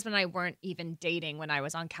 My husband and I weren't even dating when I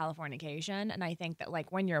was on Californication. And I think that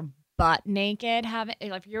like when you're butt naked,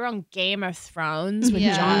 if you're on Game of Thrones with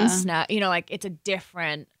Jon Snow, like it's a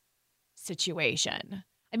different situation.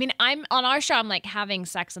 I mean, I'm on our show, I'm like having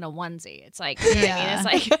sex in a onesie. It's like, you know what I mean? It's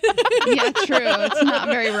like, yeah, true. It's not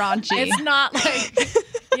very raunchy. It's not like,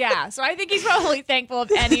 yeah. So I think he's probably thankful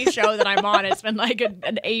of any show that I'm on. It's been like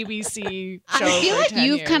an ABC show. I feel for like 10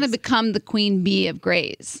 you've years. kind of become the queen bee of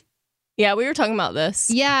Grey's. Yeah, we were talking about this.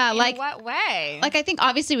 Yeah, In like what way? Like I think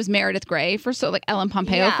obviously it was Meredith Grey like Ellen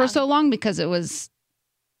Pompeo for so long because it was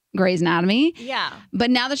Grey's Anatomy. Yeah. But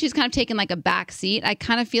now that she's kind of taken like a back seat, I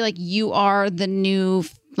kind of feel like you are the new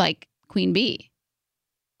like queen bee.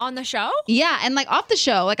 On the show? Yeah, and like off the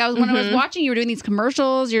show. Like when I was watching, you were doing these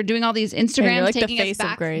commercials, you're doing all these Instagrams, like the taking face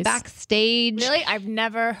us of Grey's. backstage. Really? I've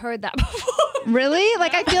never heard that before. Really?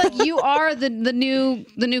 Like I feel like you are the new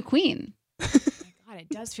queen. God, it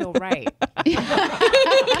does feel right.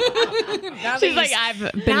 She's like,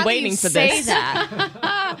 I've been waiting for this.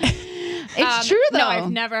 That. It's true though. No, I've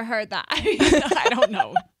never heard that. I don't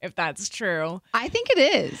know if that's true. I think it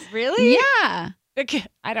is. Really? Yeah. Okay,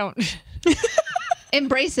 I don't.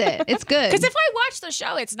 Embrace it. It's good. Because if I watch the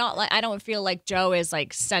show, it's not like I don't feel like Joe is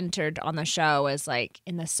like centered on the show as like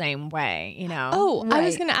in the same way, you know? Oh, I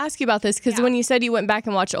was going to ask you about this because when you said you went back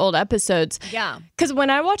and watched old episodes. Yeah. Because when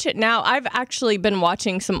I watch it now, I've actually been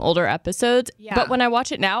watching some older episodes. Yeah. But when I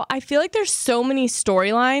watch it now, I feel like there's so many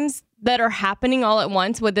storylines that are happening all at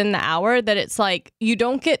once within the hour that it's like you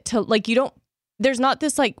don't get to like, there's not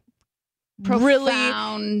this like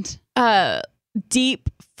Profound. really deep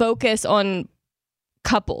focus on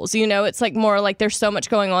couples. You know, it's like more like there's so much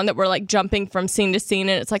going on that we're like jumping from scene to scene,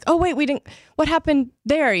 and it's like, oh wait, what happened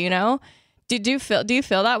there? You know, do you feel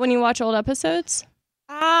that when you watch old episodes?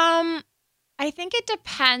 I think it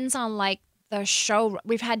depends on like the show.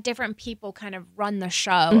 We've had different people kind of run the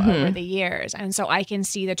show over the years, and so I can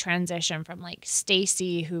see the transition from like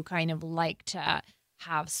Stacey, who kind of liked to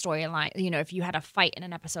have storyline. You know, if you had a fight in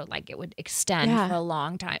an episode, like it would extend for a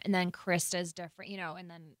long time, and then Krista's different. You know, and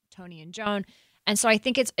then Tony and Joan. And so I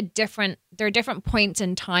think it's there are different points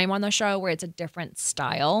in time on the show where it's a different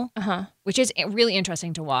style, which is really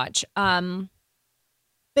interesting to watch.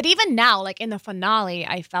 But even now, like in the finale,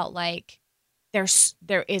 I felt like there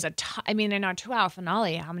is I mean, in our 2-hour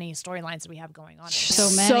finale, how many storylines do we have going on?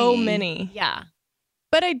 So many. Yeah.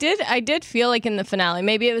 But I did feel like in the finale,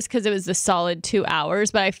 maybe it was because it was the solid 2 hours,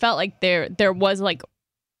 but I felt like there was like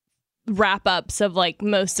wrap ups of like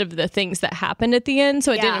most of the things that happened at the end,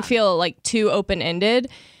 so it didn't feel like too open ended.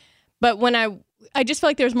 But when I just feel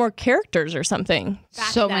like there's more characters or something.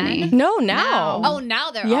 Many. No, now. Oh, now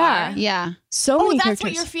there are. Yeah. So many that's characters.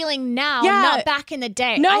 what you're feeling now, Yeah. not back in the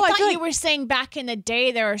day. No, I I thought feel you like- were saying back in the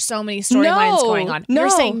day there are so many storylines going on. No. You're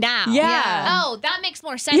saying now. Yeah. Oh, that makes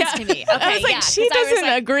more sense to me. Okay, I was like, she 'cause I was doesn't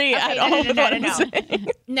like, agree okay, at no, all no, with no, what no, I'm no.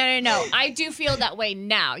 saying. No. I do feel that way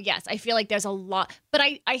now. Yes, I feel like there's a lot. But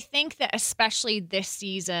I think that especially this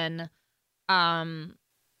season,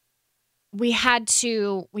 we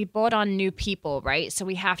brought on new people, right? So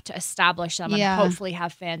we have to establish them and hopefully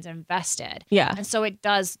have fans invested. Yeah. And so it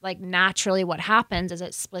does, like, naturally what happens is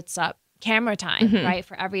it splits up camera time, right,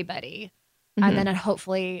 for everybody. And then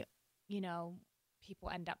hopefully, you know, people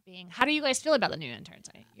end up being... How do you guys feel about the new interns?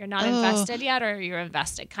 You're not invested yet, or you're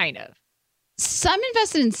invested, kind of? Some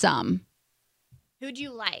invested in some. Who do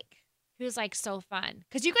you like? Who's like so fun?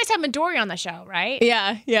 Because you guys have Midori on the show, right?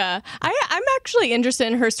 Yeah. I'm actually interested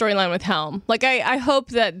in her storyline with Helm. Like, I hope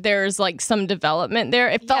that there's like some development there.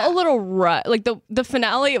 It felt a little like the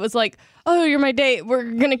finale. It was like, oh, you're my date,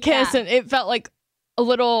 we're gonna kiss, and it felt like a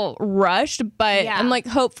little rushed. But I'm like,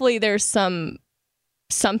 hopefully there's something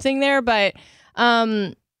there. But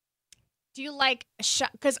do you like,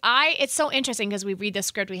 because it's so interesting because we read the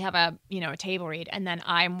script, we have a table read, and then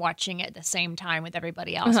I'm watching it at the same time with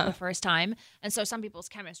everybody else for the first time. And so some people's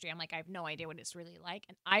chemistry, I'm like, I have no idea what it's really like.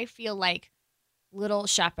 And I feel like Little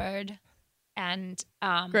Shepherd and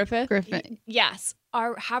Griffith. Yes,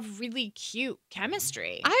 have really cute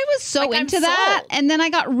chemistry. I was so into that, and then I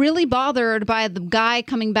got really bothered by the guy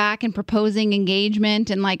coming back and proposing engagement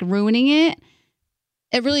and like ruining it.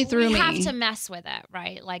 It really threw me. You have to mess with it,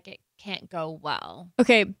 right? Like it can't go well.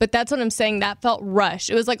 Okay, but that's what I'm saying. That felt rushed.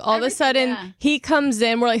 It was like all of a sudden he comes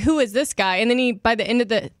in. We're like, who is this guy? And then by the end of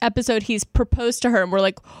the episode, he's proposed to her, and we're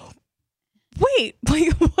like, wait,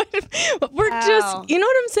 what? We're just, you know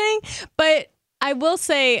what I'm saying? But I will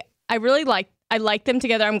say, I like them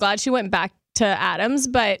together. I'm glad she went back to Adams,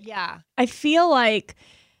 but I feel like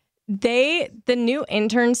the new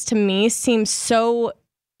interns to me seem so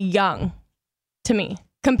young to me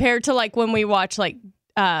compared to like when we watch like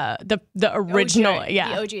the original the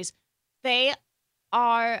OGs. They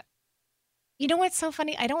are, you know what's so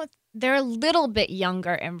funny? They're a little bit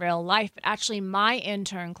younger in real life, but actually my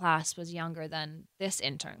intern class was younger than this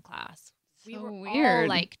intern class. We were all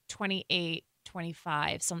like 28,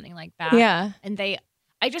 25, something like that. Yeah. And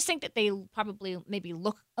I just think that they probably maybe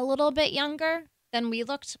look a little bit younger than we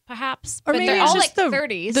looked, perhaps. Or but maybe they're it's all just like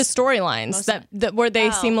 30s. the storylines that where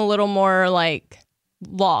they seem a little more like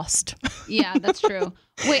lost. Yeah, that's true.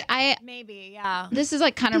 Wait, maybe, yeah. This is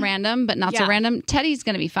like kind of random, but not so random. Teddy's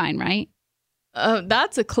gonna be fine, right?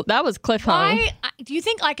 That was cliff hung. Do you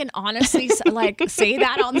think I can honestly like say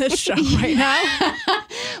that on this show right now?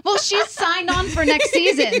 Well, she's signed on for next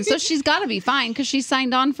season, so she's got to be fine because she's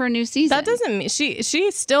signed on for a new season. That doesn't mean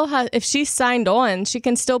she still has. If she's signed on, she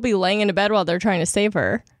can still be laying in a bed while they're trying to save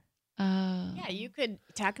her. Yeah, you could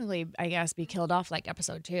technically, I guess, be killed off like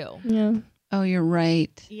episode 2. Yeah. Oh, you're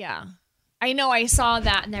right. Yeah. I know, I saw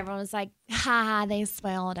that and everyone was like, ha, they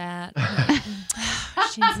spoiled it.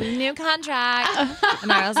 She's in a new contract.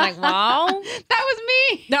 And I was like, well. That was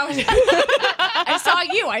me. That was I saw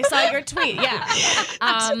you. I saw your tweet. Yeah.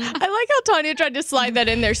 I like how Tanya tried to slide that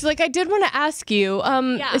in there. She's like, I did want to ask you,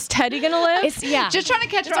 is Teddy going to live? Just trying to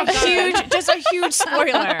catch her off guard. Just a huge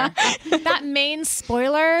spoiler. That main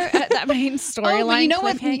spoiler, that main storyline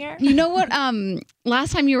cliffhanger. You know what?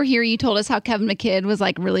 Last time you were here, you told us how Kevin McKidd was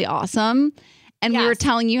like really awesome. And we were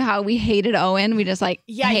telling you how we hated Owen. We just like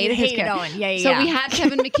hated his character. Owen. Yeah. So we had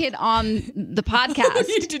Kevin McKidd on the podcast.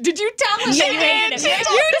 Did you tell us? Yeah, you hated him?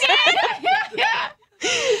 You did.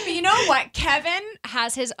 But you know what? Kevin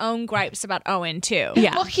has his own gripes about Owen too.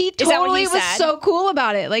 Yeah. Well, he Is that what totally he was said? so cool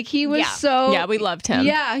about it. Like he was Yeah. so Yeah, we loved him.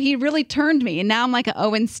 Yeah, he really turned me, and now I'm like an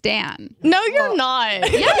Owen stan. No, you're not.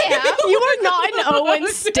 Yeah, I am. You are not an Owen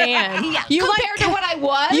stan. Yeah, You compared to what I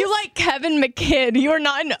was. You like Kevin McKidd. You are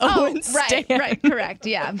not an Owen stan. Right, correct.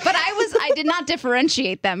 Yeah, but I did not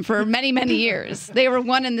differentiate them for many, many years. They were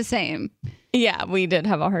one and the same. Yeah, we did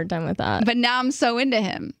have a hard time with that. But now I'm so into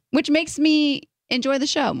him, which makes me enjoy the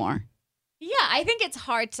show more. Yeah, I think it's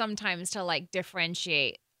hard sometimes to like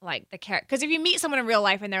differentiate like the character, because if you meet someone in real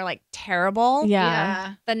life and they're like terrible,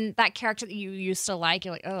 Yeah. then that character that you used to like,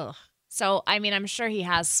 you're like, ugh. So I mean, I'm sure he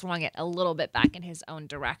has swung it a little bit back in his own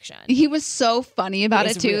direction. He was so funny about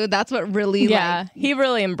it He's too. That's what really Yeah, he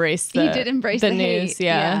really embraced he did embrace the news. hate.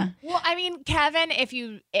 Yeah. Well, I mean, Kevin,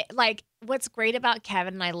 like, what's great about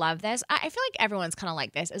Kevin, and I love this, I feel like everyone's kind of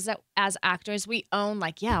like this, is that as actors, we own,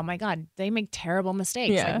 like, yeah, oh my God, they make terrible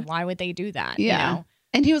mistakes. Yeah. Like, why would they do that? Yeah. You know?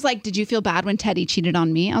 And he was like, "Did you feel bad when Teddy cheated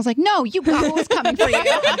on me?" I was like, "No, you got what was coming for you."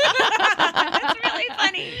 That's really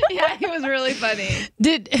funny. Yeah, he was really funny.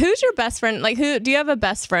 Who's your best friend? Like, who do you have a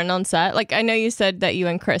best friend on set? Like, I know you said that you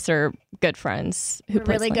and Chris are good friends. We're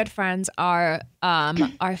really good friends. Our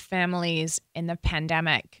families in the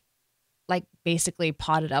pandemic, like, basically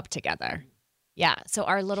potted up together. Yeah, so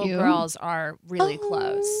our little Cute. girls are really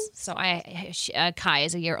close. So Kai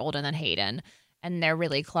is a year older than Hayden, and they're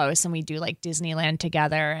really close. And we do like Disneyland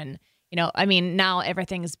together. And you know, I mean, now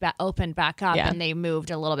everything's opened back up, and they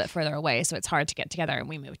moved a little bit further away, so it's hard to get together. And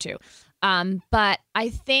we moved too. But I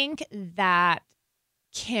think that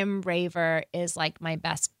Kim Raver is like my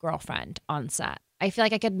best girlfriend on set. I feel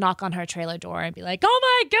like I could knock on her trailer door and be like, "Oh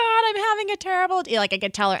my God, I'm having a terrible day." Like I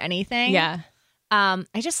could tell her anything. Yeah. I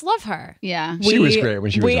just love her. Yeah. She was great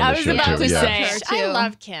when she was on the I was show, about too. to Yeah. say, Her too. I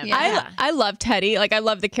love Kim. Yeah. I love Teddy. Like, I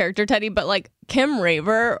love the character Teddy, but like Kim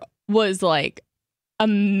Raver was like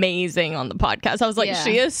amazing on the podcast. I was like, Yeah.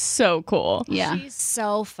 she is so cool. Yeah. She's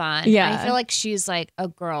so fun. Yeah. I feel like she's like a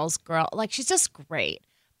girl's girl. Like she's just great.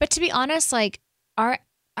 But to be honest, like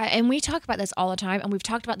and we talk about this all the time, and we've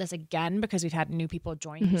talked about this again because we've had new people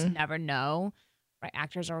join. You just never know, right?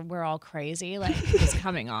 We're all crazy. Like it's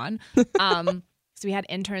coming on. So we had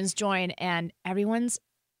interns join, and everyone's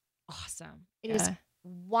awesome. It is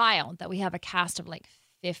wild that we have a cast of like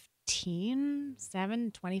 15,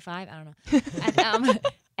 7, 25, I don't know.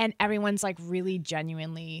 And everyone's like really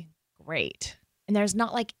genuinely great. And there's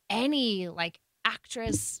not like any like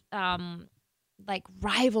actress like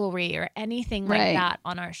rivalry or anything like that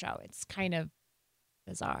on our show. It's kind of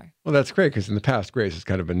bizarre. Well, that's great because in the past, Grace has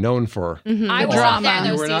kind of been known for I was Drama. not there You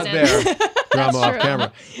those were not seasons. there. Drama off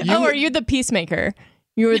camera. Are you the peacemaker?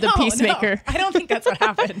 You were the No, peacemaker. I don't think that's what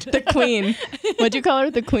happened. The queen. What'd you call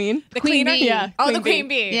her? The queen? The Queen cleaner? bee. Yeah. Oh, Queen the queen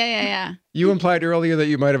bee. Yeah. You implied earlier that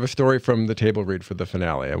you might have a story from the table read for the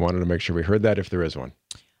finale. I wanted to make sure we heard that if there is one.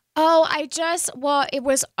 Oh, it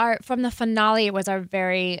was from the finale. It was our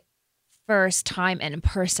very first time in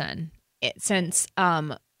person since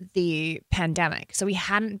the pandemic. So we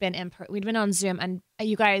hadn't been we'd been on Zoom, and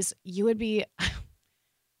you guys,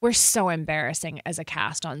 we're so embarrassing as a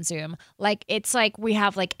cast on Zoom. Like it's like we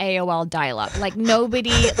have like AOL dial-up. Like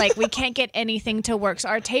nobody, like we can't get anything to work. So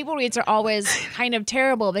our table reads are always kind of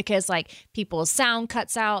terrible because like people's sound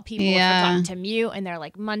cuts out, people have forgotten to mute, and they're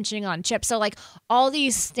like munching on chips. So like all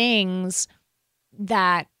these things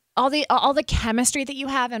that all the chemistry that you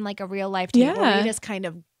have in like a real life table read is kind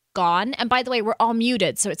of gone. And by the way, we're all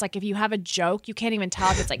muted, so it's like if you have a joke, you can't even tell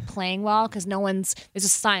if it's like playing well because there's a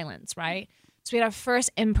silence, right? So we had our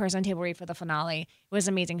first in-person table read for the finale. It was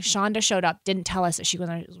amazing. Shonda showed up, didn't tell us that she was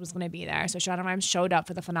going to be there. So Shonda Rhimes showed up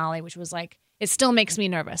for the finale, which was like, it still makes me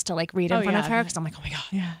nervous to like read in front of her because I'm like, oh my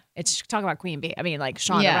God, it's talk about Queen Bee. I mean, like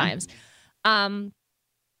Shonda Rhimes.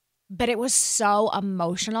 But it was so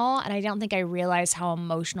emotional, and I don't think I realized how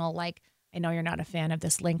emotional. Like, I know you're not a fan of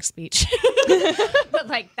this Link speech, but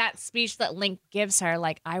like that speech that Link gives her,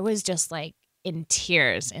 like I was just like in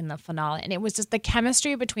tears in the finale, and it was just the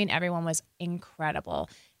chemistry between everyone was incredible.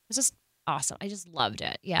 It was just awesome. I just loved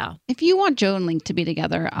it. Yeah. If you want Joe and Link to be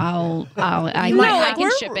together, I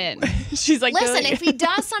can ship it. She's like, listen, if he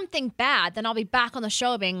does something bad, then I'll be back on the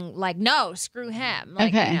show being like, no, screw him.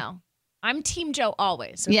 Like, Okay. you know, I'm Team Joe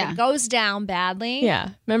always. So if it goes down badly,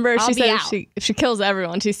 remember I'll she be said out. if she kills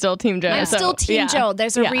everyone, she's still Team Joe. I'm so, still Team Joe.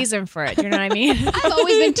 There's a reason for it. You know what I mean? I've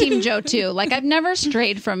always been Team Joe too. Like I've never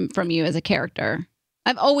strayed from you as a character.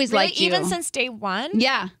 I've always Really? liked you. Even since day one?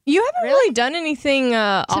 Yeah. You haven't really done anything piss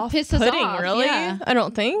us off-putting, off, really. yeah. I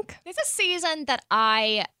don't think. There's a season that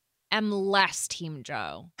I am less Team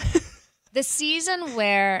Joe. The season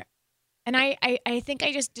where, and I think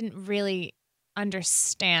I just didn't really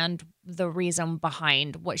understand the reason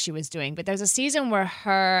behind what she was doing. But there's a season where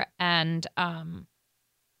her and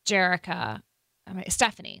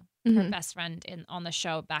Stephanie, her best friend on the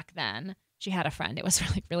show back then, she had a friend. It was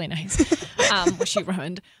really, really nice. Which she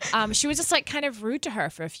ruined. She was just like kind of rude to her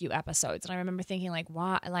for a few episodes. And I remember thinking like,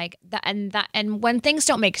 why? Like that. And when things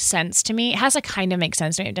don't make sense to me, it has to kind of make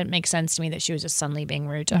sense to me. It didn't make sense to me that she was just suddenly being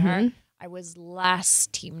rude to her. I was less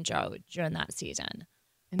Team Joe during that season.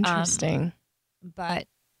 Interesting. But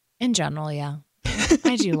in general, yeah,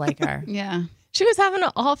 I do like her. Yeah. She was having an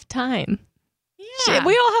off time. Yeah.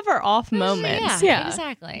 We all have our off moments. Yeah,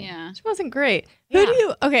 exactly. Yeah. She wasn't great. Yeah. Who do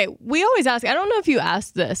you, okay, we always ask, I don't know if you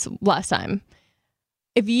asked this last time.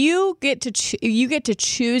 If you get to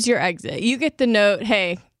choose your exit, you get the note,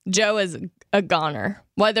 hey, Joe is a goner,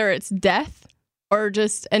 whether it's death or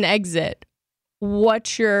just an exit.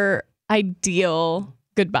 What's your ideal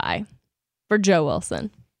goodbye for Joe Wilson?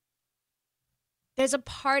 There's a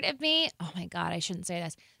part of me, oh my God, I shouldn't say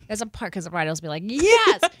this. There's a part, because the writers will be like,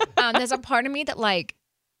 yes. There's a part of me that like,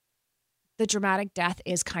 the dramatic death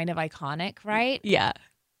is kind of iconic, right? Yeah.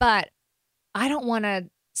 But I don't want to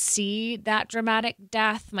see that dramatic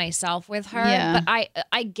death myself with her. Yeah. But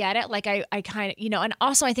I get it. Like I kind of, and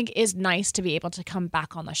also I think it is nice to be able to come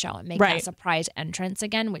back on the show and make that surprise entrance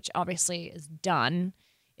again, which obviously is done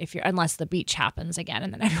unless the beach happens again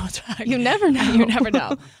and then everyone's back. You never know. You never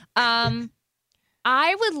know.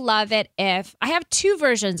 I would love it if I have two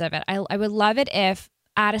versions of it. I would love it if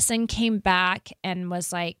Addison came back and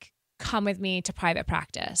was like, come with me to private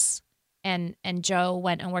practice. And Joe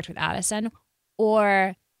went and worked with Addison.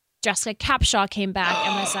 Or Jessica Capshaw came back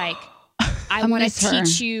and was like, I want to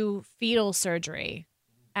teach you fetal surgery.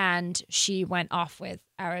 And she went off with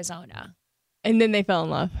Arizona. And then they fell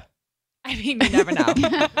in love. I mean, you never know.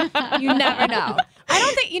 You never know. I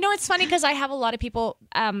don't think, it's funny because I have a lot of people,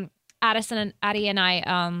 Addison and Addie and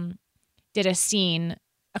I did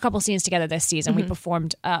a couple scenes together this season. We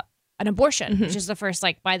performed an abortion, which is the first,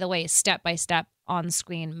 like, by the way, step-by-step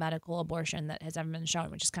on-screen medical abortion that has ever been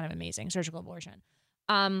shown, which is kind of amazing, surgical abortion.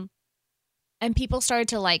 And people started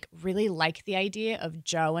to like really like the idea of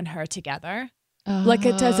Joe and her together. Like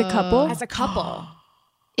as a couple? As a couple.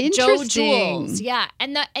 Interesting. Joe Jules. Yeah.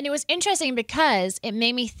 And it was interesting because it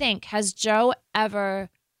made me think, has Joe ever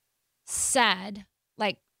said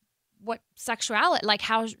like what sexuality, like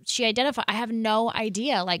how she identified? I have no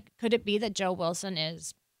idea. Like, could it be that Joe Wilson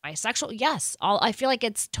is bisexual? Yes. I feel like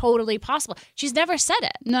it's totally possible. She's never said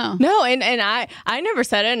it. No. And I never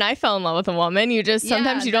said it, and I fell in love with a woman. You just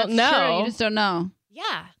sometimes you don't know. True. You just don't know.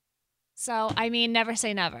 Yeah. So I mean, never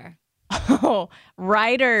say never. Oh,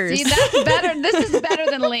 writers. See, that's better. This is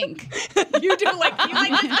better than Link. You do like this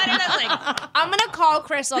better than Link. I'm gonna call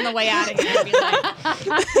Chris on the way out of here and be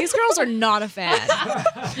like, these girls are not a fan.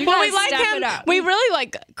 You well, guys we like step him. it up. We really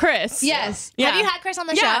like Chris. Yes. Yeah. Have you had Chris on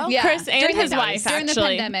the show? Yeah. Chris and During his the- wife during the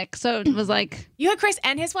actually. pandemic. So it was like, You had Chris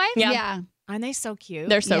and his wife? yeah. Aren't they so cute?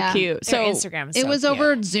 They're so Yeah. cute. Their So Instagram is It so was cute.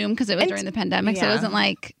 over Zoom because it was during the pandemic. So it Yeah. wasn't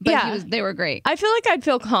like, but Yeah. they were great. I feel like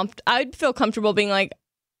I'd feel comfortable being like,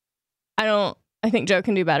 I think Joe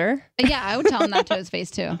can do better. Yeah, I would tell him that to his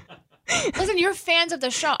face too. Listen, you're fans of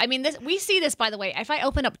the show. I mean, we see this, by the way. If I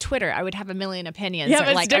open up Twitter, I would have a million opinions. Yeah, that, but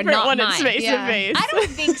it's like, are different not when mine. it's face to Yeah. face. I don't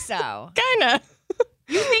think so. Kinda.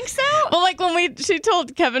 You think so? Well, like when she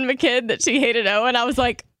told Kevin McKidd that she hated Owen, I was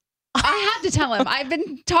like, I had to tell him. I've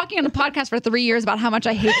been talking on the podcast for 3 years about how much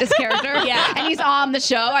I hate this character. Yeah. And he's on the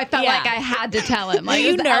show. I felt Yeah. like I had to tell him. Were Like,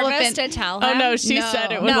 you the nervous elephant. to tell him? oh no, she No.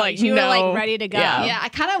 said it was No, like, you were, no. like, ready to go. Yeah. Yeah, I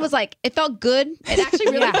kind of was like, it felt good. It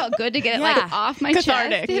actually really felt good to get it Yeah. like off my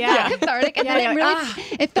Cathartic. chest. It Yeah. felt cathartic. And Yeah, then you're it like,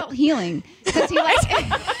 really, it felt healing. Because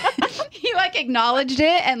he like acknowledged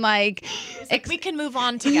it and like, We can move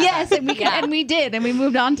on together. yes, and we did. And we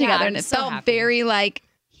moved on together. I'm And it so felt happy. very like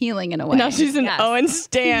healing in a way. Now she's an Yes. Owen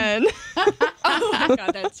stan. Oh my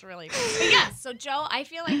god, that's really good. But yes, so Joe, I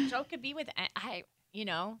feel like Joe could be with the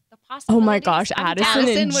possibility. Oh my gosh, I'm Addison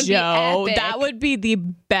down. and would be Joe. epic. That would be the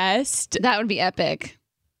best. That would be epic.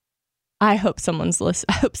 I hope someone's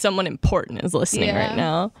I hope someone important is listening Yeah. right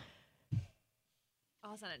now.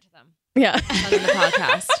 I'll send it to them Yeah. on the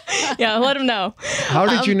podcast. Yeah, let him know. How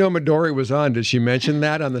did you know Midori was on? Did she mention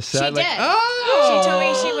that on the set? She Like, did. Oh! She told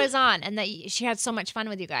me she was on and that she had so much fun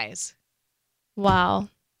with you guys. Wow.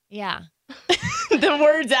 Yeah. The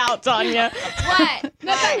word's out, Tanya. What?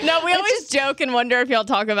 No, we always joke and wonder if y'all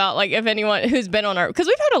talk about like if anyone who's been on our, because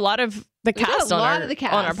we've had a lot of the We've had cast a on lot our of the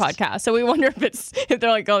cast. on our podcast, so we wonder if they're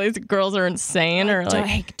like, oh, these girls are insane or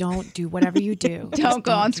like. Don't do whatever you do. Don't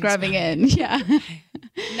go on scrubbing in. Yeah.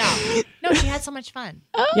 No, she had so much fun.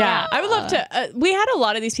 Yeah, I would love to. We had a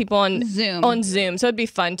lot of these people on Zoom, so it'd be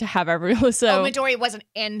fun to have everyone. So Midori wasn't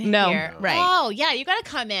in here. Right. Oh, yeah, you got to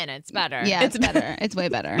come in. It's better. Yeah, it's better. It's way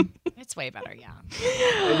better. It's way better, yeah.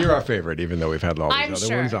 And you're our favorite, even though we've had all these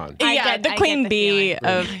other ones on. Yeah, the queen bee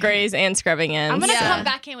of Grey's and Scrubbing Ends. I'm going to come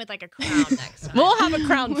back in with like a crown next time. We'll have a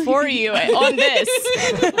crown for you on this.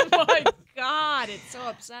 Oh my God, it's so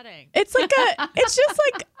upsetting. It's like it's just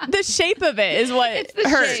like the shape of it is what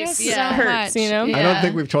hurts. Yeah. Hurts, you know? I don't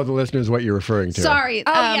think we've told the listeners what you're referring to. Sorry.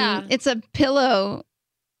 yeah. It's a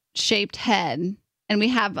pillow-shaped head. And we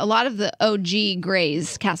have a lot of the OG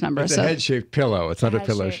Grey's cast members. It's a head-shaped pillow. It's not a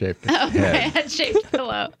pillow-shaped head. Head-shaped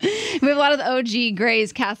pillow. We have a lot of the OG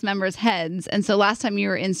Grey's cast members' heads. And so last time you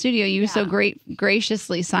were in studio, you so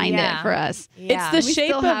graciously signed it for us. It's the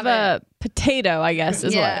shape of a potato, I guess,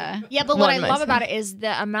 is what. Yeah, but what I love about it is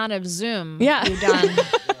the amount of zoom you've done.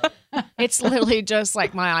 It's literally just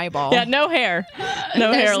like my eyeball. Yeah, no hair.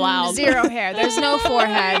 No hair allowed. Zero hair. There's no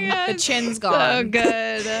forehead. The chin's gone. So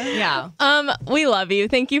good. Yeah. We love you.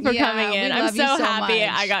 Thank you for coming in. I'm so happy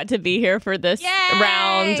I got to be here for this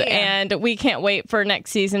round. And we can't wait for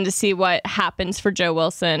next season to see what happens for Joe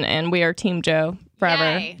Wilson. And we are Team Joe forever.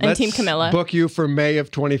 And Let's Team Camilla. Book you for May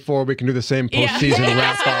of 24. We can do the same postseason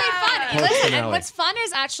wrap up. Listen, and what's fun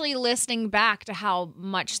is actually listening back to how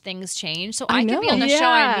much things change. So I could be on the show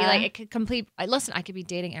and be like, it could complete. Listen, I could be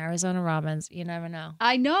dating Arizona Robbins. You never know.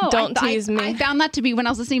 I know. Don't tease me. I found that to be when I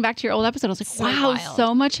was listening back to your old episode. I was like, wow,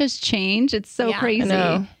 so much has changed. It's so crazy.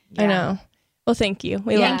 I know. Well, thank you.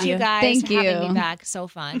 We love you. Guys. Thank for you. having me back. So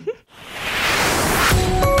fun.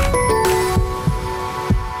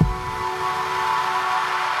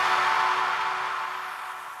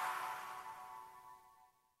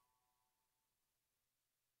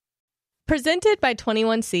 Presented by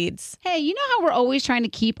 21 Seeds. Hey, you know how we're always trying to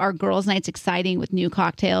keep our girls' nights exciting with new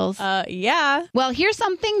cocktails? Yeah. Well, here's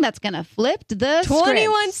something that's going to flip the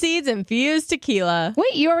 21 script. Seeds infused tequila.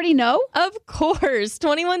 Wait, you already know? Of course.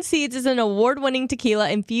 21 Seeds is an award-winning tequila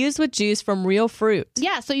infused with juice from real fruit.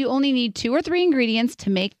 Yeah, so you only need 2 or 3 ingredients to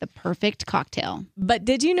make the perfect cocktail. But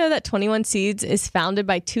did you know that 21 Seeds is founded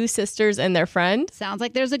by 2 sisters and their friend? Sounds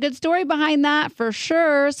like there's a good story behind that for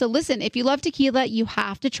sure. So listen, if you love tequila, you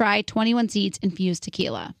have to try 21 Seeds infused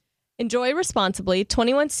tequila. Enjoy responsibly.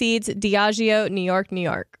 21 Seeds, Diageo, New York, New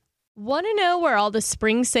York. Want to know where all the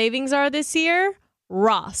spring savings are this year?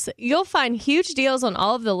 Ross. You'll find huge deals on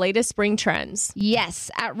all of the latest spring trends.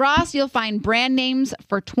 Yes, at Ross, you'll find brand names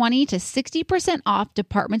for 20 to 60% off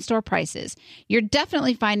department store prices. You're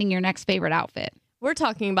definitely finding your next favorite outfit. We're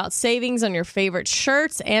talking about savings on your favorite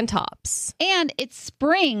shirts and tops. And it's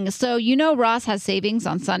spring, so you know Ross has savings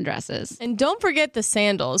on sundresses. And don't forget the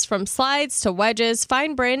sandals. From slides to wedges,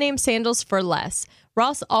 find brand name sandals for less.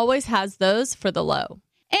 Ross always has those for the low.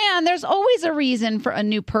 And there's always a reason for a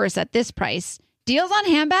new purse at this price. Deals on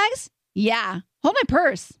handbags? Yeah. Hold my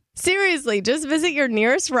purse. Seriously, just visit your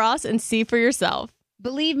nearest Ross and see for yourself.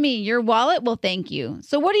 Believe me, your wallet will thank you.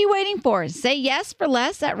 So what are you waiting for? Say yes for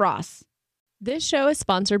less at Ross. This show is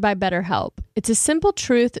sponsored by BetterHelp. It's a simple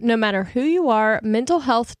truth. No matter who you are, mental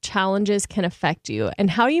health challenges can affect you,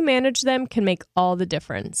 and how you manage them can make all the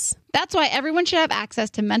difference. That's why everyone should have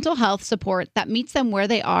access to mental health support that meets them where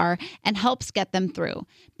they are and helps get them through.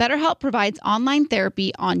 BetterHelp provides online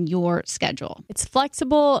therapy on your schedule. It's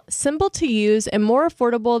flexible, simple to use, and more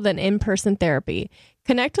affordable than in-person therapy.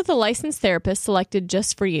 Connect with a licensed therapist selected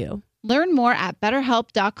just for you. Learn more at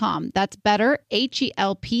BetterHelp.com. That's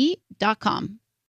BetterHelp.com.